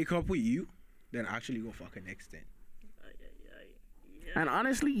rather break up with you than actually go fuck an extent. And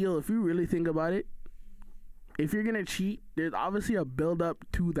honestly, yo, if you really think about it, if you're gonna cheat, there's obviously a build up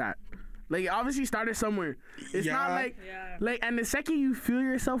to that. Like, it obviously started somewhere. It's not like, and the second you feel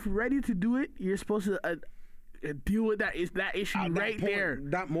yourself ready to do it, you're supposed to deal with that issue At that right point, there.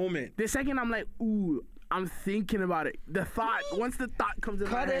 That moment. The second I'm like, ooh, I'm thinking about it. The thought, once the thought comes in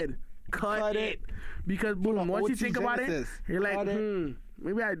my head, cut it. Because boom, once you think about it, you're like,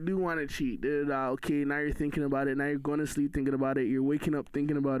 maybe I do want to cheat. Okay, now you're thinking about it. Now you're going to sleep thinking about it. You're waking up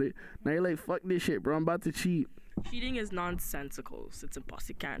thinking about it. Now you're like, fuck this shit, bro. I'm about to cheat. Cheating is nonsensical. It's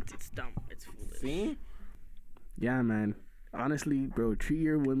impossible. Can't. It's dumb. It's foolish. See? Yeah, man. Honestly, bro, treat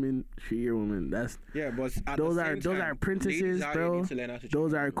your women. That's But at those the are same those time, are princesses, ladies out here bro. need to learn how to treat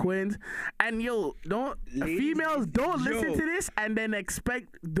Those their are women. queens. And yo, females don't listen to this and then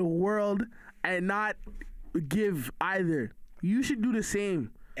expect the world and not give either. You should do the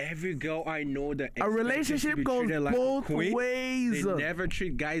same. Every girl I know that A relationship goes both ways. They never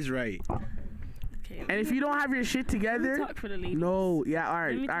treat guys right. Okay. And if you don't have your shit together, talk for the ladies. no, yeah, all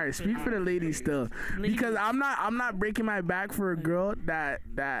Let me right. talk for Speak the for the ladies still, Ladies. because I'm not breaking my back for a girl that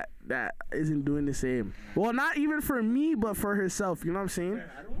isn't doing the same. Well, not even for me, but for herself. You know what I'm saying?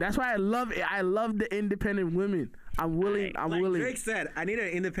 That's why I love it. I love the independent women. I'm willing. Drake said, I need an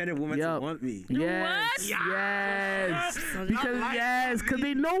independent woman to want me. Yes, What? yes, because like because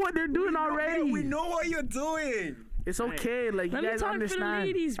they know what they're doing already. We know what you're doing. It's okay. Like, Let you me guys talk understand. for the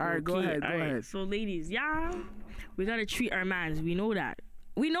ladies, bro. All right, go Okay, ahead. Go all right. ahead. So, ladies, we gotta treat our mans. We know that.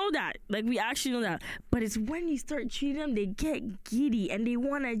 Like, we actually know that. But it's when you start treating them, they get giddy and they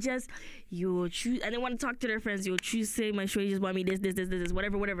wanna just choose, and they wanna talk to their friends. Say my shorty just bought me this,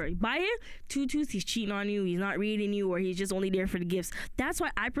 whatever. Buy it. 2 he's cheating on you. He's not reading you, or he's just only there for the gifts. That's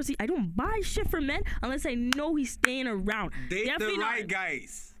why I don't buy shit for men unless I know he's staying around. Date Definitely the not. right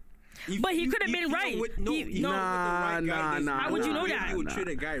guys. But he could have been right. Nah. How would you know that? You would treat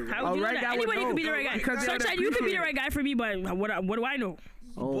a guy right. How would you know right that? guy would Anybody know. could be the right guy. Because they Sunshine, you could be appreciate the right guy for me, but what do I know?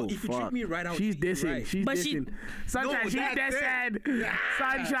 Oh, if you fuck. treat me right, I'll She's treat you dissing. right. She's But dissing. Sunshine, she's dissing.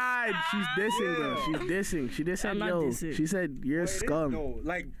 Sunshine, she's dissing, bro. She's dissing. She just said, I'm not yo. dissing. She said, you're a scum. No,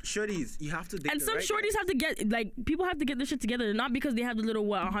 like shorties, you have to date And the some right shorties guys. have to get, like, people have to get this shit together. Not because they have the little,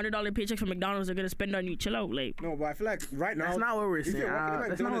 $100 paycheck from McDonald's they're going to spend on you. Chill out, like. No, but I feel like right now. That's not what we're if saying. you're working at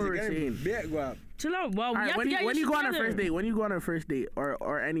That's not what McDonald's, we're you're getting saying. big, well, Chill out. Well, All you right, have when to get you your go shit on a together. first date,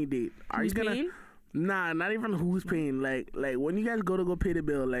 or any date, are Who's you gonna? paying? Nah, not even who's paying. Like when you guys go pay the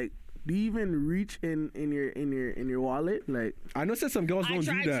bill, like, do you even reach in your wallet? Like, I know some girls I don't do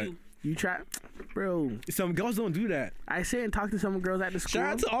tried that. to. you try, bro. Some girls don't do that. I sit and talk to some girls at the school.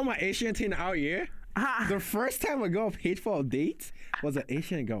 Shout out to all my Asian teen out here. Ah. The first time a girl paid for a date was an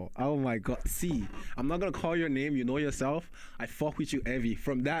Asian girl. Oh my god. See, I'm not gonna call your name, you know yourself. I fuck with you heavy.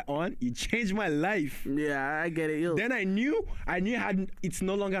 From that on, you changed my life. Yeah, I get it. Yo, Then I knew it's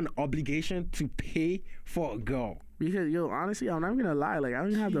no longer an obligation to pay for a girl. Because honestly, I'm not gonna lie. Like I don't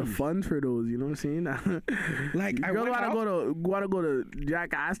even have the funds for those. You know what I'm saying? Like, I girls went out- wanna go to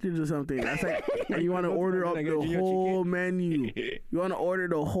Jack Astor's or something. That's like, and you wanna order up I the get junior whole chicken. menu. You wanna order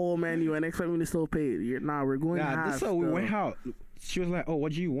the whole menu and expect me to still pay it. We're going Nah, half. this is how we still. went out. She was like, "Oh,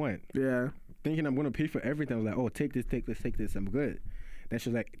 what do you want?" Yeah. Thinking I'm gonna pay for everything. I was like, "Oh, take this, take this, take this. I'm good." Then she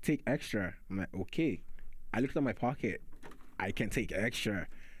was like, "Take extra." I'm like, "Okay." I looked at my pocket. I can take extra.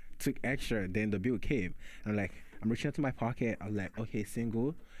 Took extra. Then the bill came. I'm like, I'm reaching into my pocket. I was like, "Okay,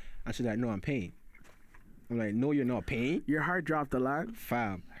 single." And she's like, "No, I'm paying." I'm like, "No, you're not paying." Your heart dropped a lot.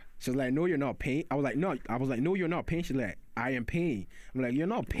 Fam. She was like, "No, you're not paying." I was like, "No." I was like, "No, you're not paying." She's like, "I am paying." I'm like, "You're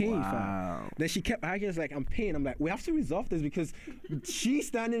not paying, Wow. fam." Then she kept arguing. It's like, "I'm paying." I'm like, "We have to resolve this because she's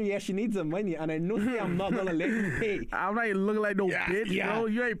standing here. She needs the money, and I know I'm not gonna let you pay." I'm not even looking like no Yeah, bitch. yeah. No,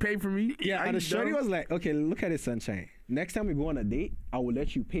 you ain't paying for me. Yeah, Are and you the shorty dumb? was like, "Okay, look at it, sunshine. Next time we go on a date, I will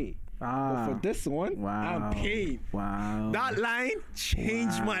let you pay. Ah. But for this one, Wow. I'm paying." Wow. That line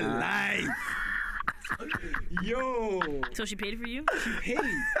changed my Wow. life. Yo, So she paid for you? she paid.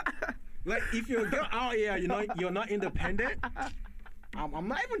 Like, if you're a girl out here, you're not independent. I'm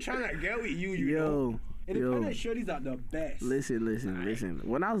not even trying to get with you, you know. Independent shorties are the best. Listen.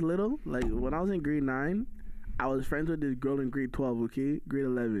 When I was little, like when I was in grade 9, I was friends with this girl in grade 12, okay? Grade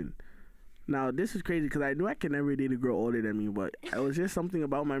 11. Now, this is crazy because I knew I could never date a girl older than me, but it was just something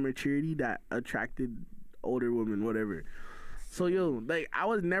about my maturity that attracted older women, whatever. So, like, I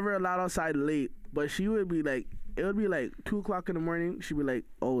was never allowed outside late, but she would be like, it would be like 2 o'clock in the morning. She'd be like,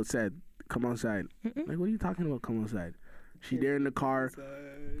 "Oh, it's sad. Come outside." Like, what are you talking about? Come outside. She there in the car.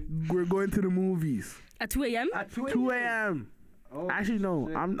 We're going to the movies. At 2 a.m.? At 2 a.m. Oh, Actually, no.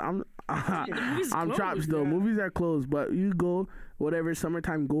 shit. I'm movies I'm closed, trapped still. yeah. Movies are closed, but you go whatever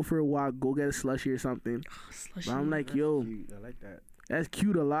summertime. Go for a walk. Go get a slushie or something. But I'm like, yo, Cute. I like that. that's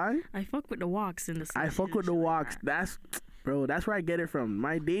cute a lie. I fuck with the walks in the I fuck with the walks. That's where I get it from.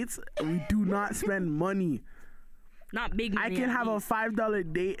 My dates, we do not spend money. Not big I money. can at have a least.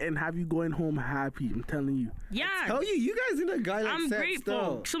 $5 date and have you going home happy. I'm telling you, Yeah. Tell you guys in a guy like I'm sex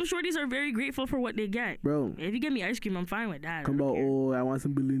grateful. still. Some shorties are very grateful for what they get. bro. If you get me ice cream, I'm fine with that. Come I don't about, care. oh, I want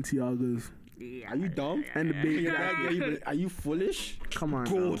some Balenciagas. Yeah. Are you dumb? And the baby. Your dad gave you- Are you foolish? Come on,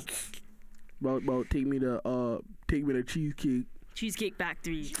 Goat. bro. Take me to cheesecake. Cheesecake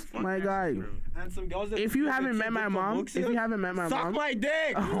Factory. My guy. And some girls that If you that haven't met take my up for mom, books, if yeah, you haven't met my suck mom, my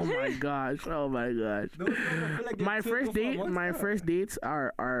dick. oh my gosh, Those girls that feel like they my took first up for date, books, my yeah. first dates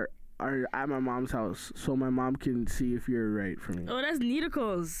are at my mom's house, so my mom can see if you're right for me. Oh, that's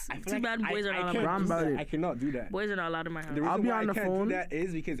needicals. I feel Too like bad boys are not allowed. can't Wrong do about that. it. I cannot do that. Boys are not allowed in my house. The reason I'll be why on I the can't phone. do that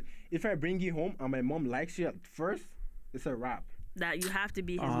is because if I bring you home and my mom likes you at first, it's a wrap. That you have to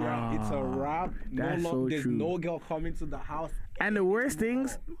be his Ah. girl. It's a wrap. that's so There's true. no girl coming to the house. And the worst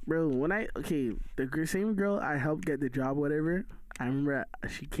things, bro, the same girl I helped get the job, whatever. I remember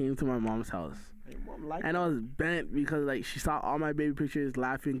she came to my mom's house, My mom likes and I was bent because like she saw all my baby pictures,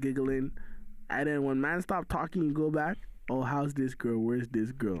 laughing, giggling, and then when man stopped talking, you go back. Oh, how's this girl? Where's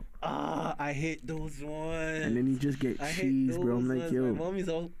this girl? I hate those ones. And then you just get I hate cheese, bro. I'm those like, ones.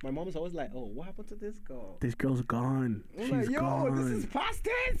 yo, My mom is always like, "Oh, what happened to this girl?" this girl's gone. I'm She's like, "Yo, gone. this is past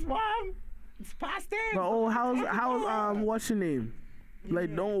tense, mom. It's past tense." But oh, how's what's your name?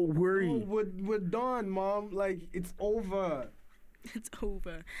 Like, don't worry. No, we're done, mom. Like, it's over. It's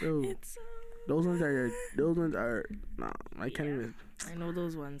over. Bro, It's those ones are. Nah, I can't even I know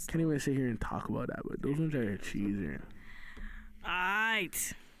those ones. sit here and talk about that. But those ones are cheesy.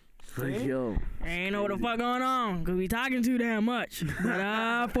 Alright. Like, yo, Ain't know what the fuck going on, cause we talking too damn much.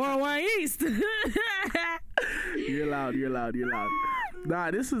 But 401 East. you're loud.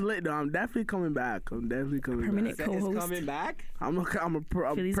 Nah, this is lit though. I'm definitely coming back. Permanent back. co-host. It's coming back. I'm a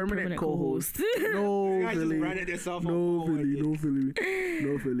Philly's permanent co-host. No, You guys just Philly. branded yourself on No, forward.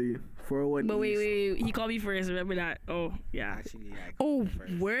 Philly. 401 But East. wait. He called me first. Remember that? Oh, yeah. Actually, Oh,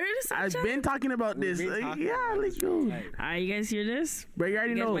 word? I've been talking about this. We've been Like, talking yeah, about like, this. yo. Alright, you guys hear this? But you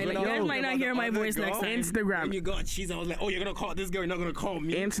already You guys know. might- you guys might not hear my voice next time. When Instagram. you got cheese, I was like, "Oh, you're gonna call this girl. You're not gonna call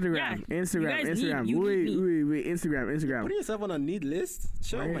me." Instagram. Yeah, you Instagram. guys need- you Wait. need Instagram. Putting yourself on a need list.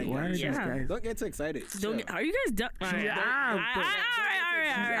 Chill, Why my are guy. these Yeah. guys? Don't get too excited. Don't get, are you guys done? Alright,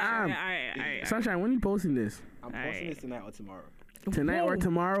 alright. Sunshine, when you posting this? I'm posting this tonight or tomorrow. Tonight or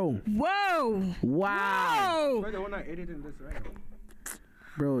tomorrow? Whoa! Wow. Whoa! We're the one that editing this right now.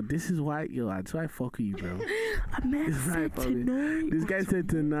 Bro, this is why, that's why I fuck with you, bro. A man This is why I said fuck with you. tonight. This guy said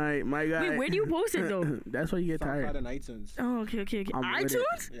tonight, my guy. Wait, where do you post it though? That's why you get SoundCloud tired. and iTunes. Oh, okay. I'm with it.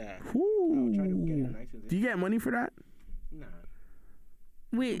 iTunes? Yeah. I'm trying to get it Ooh. on iTunes. Do you get money for that? Nah.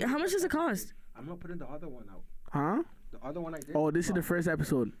 Wait, how much does it cost? I'm not putting the other one out. Huh? The other one I did. Oh, this is the first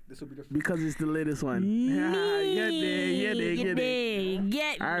episode This will be the first. because it's the latest one. Yeah, Get me.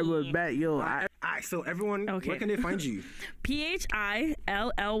 All right, but bet, yo. Alright, so everyone, Okay. where can they find you? PHILLY___.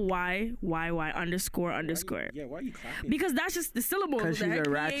 Yeah, why are you clapping? Because that's just the syllables. Because the she's heck? a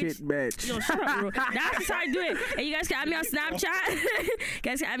ratchet bitch. Yo, shut up, bro. That's just how I do it. And you guys can add me on Snapchat.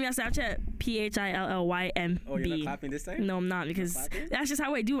 Guys can add me on Snapchat. PHILLYMB. Oh, you're not clapping this time? No, I'm not because clapping? that's just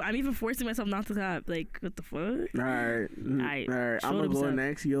how I do. I'm even forcing myself not to clap. Like, what the fuck? All right. Aight, All right. show I'm going to go themselves.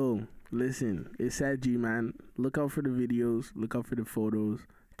 next. Yo, listen. It's Sad G, man. Look out for the videos. Look out for the photos.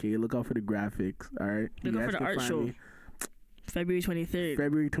 Okay, look out for the graphics. All right. Look You out guys for the can art find show. me February 23rd.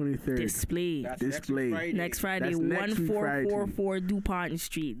 February 23rd. Display. That's Display. Next Friday, That's next week Friday. 1444 DuPont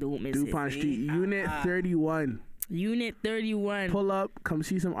Street. Don't miss DuPont it. Street, Unit 31. Unit 31. Pull up, come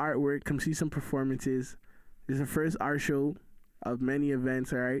see some artwork, come see some performances. This is the first art show of many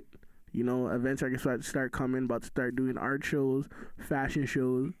events, all right? You know, events are going to start coming, about to start doing art shows, fashion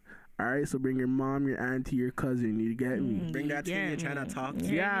shows. All right, so bring your mom, your auntie, your cousin. You get me? Bring that thing you're trying to talk to.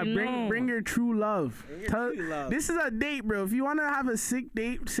 Yeah, you know. bring your true love. Bring your true love. This is a date, bro. If you want to have a sick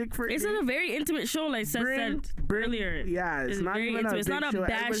date, sick for It's a very intimate show, like Seth said earlier. Yeah, it's not very even intimate. a It's big not a show.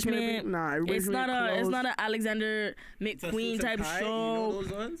 Everybody's gonna be- bashment. Nah, everybody's It's gonna not be a. It's close. not a Alexander McQueen type You know show.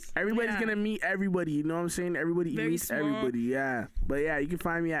 those ones? Everybody's Yeah. gonna meet everybody. You know what I'm saying? Everybody Very meets small. everybody. Yeah, but yeah, you can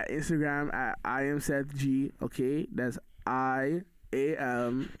find me at Instagram at I am Seth G. Okay, that's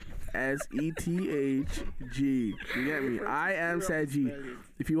IAMSETHG. You get me? I am Seth G.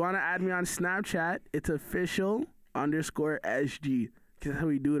 If you want to add me on Snapchat, it's official_SG. That's how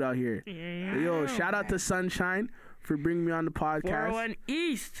we do it out here. Yeah. Yo, shout out to Sunshine for bringing me on the podcast. 401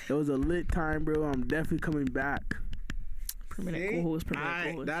 East. It was a lit time, bro. I'm definitely coming back. Permanent See? co-host. Permanent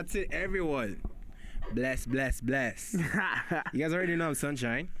Alright, co-host. that's it, everyone. Bless. You guys already know I'm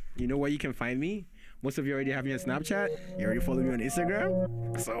Sunshine. You know where you can find me. Most of you already have me on Snapchat. You already follow me on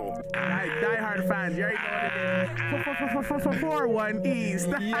Instagram. So, Die hard fans, you already know what it is. 41 East.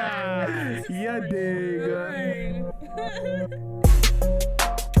 yeah. Yeah, dig. Right.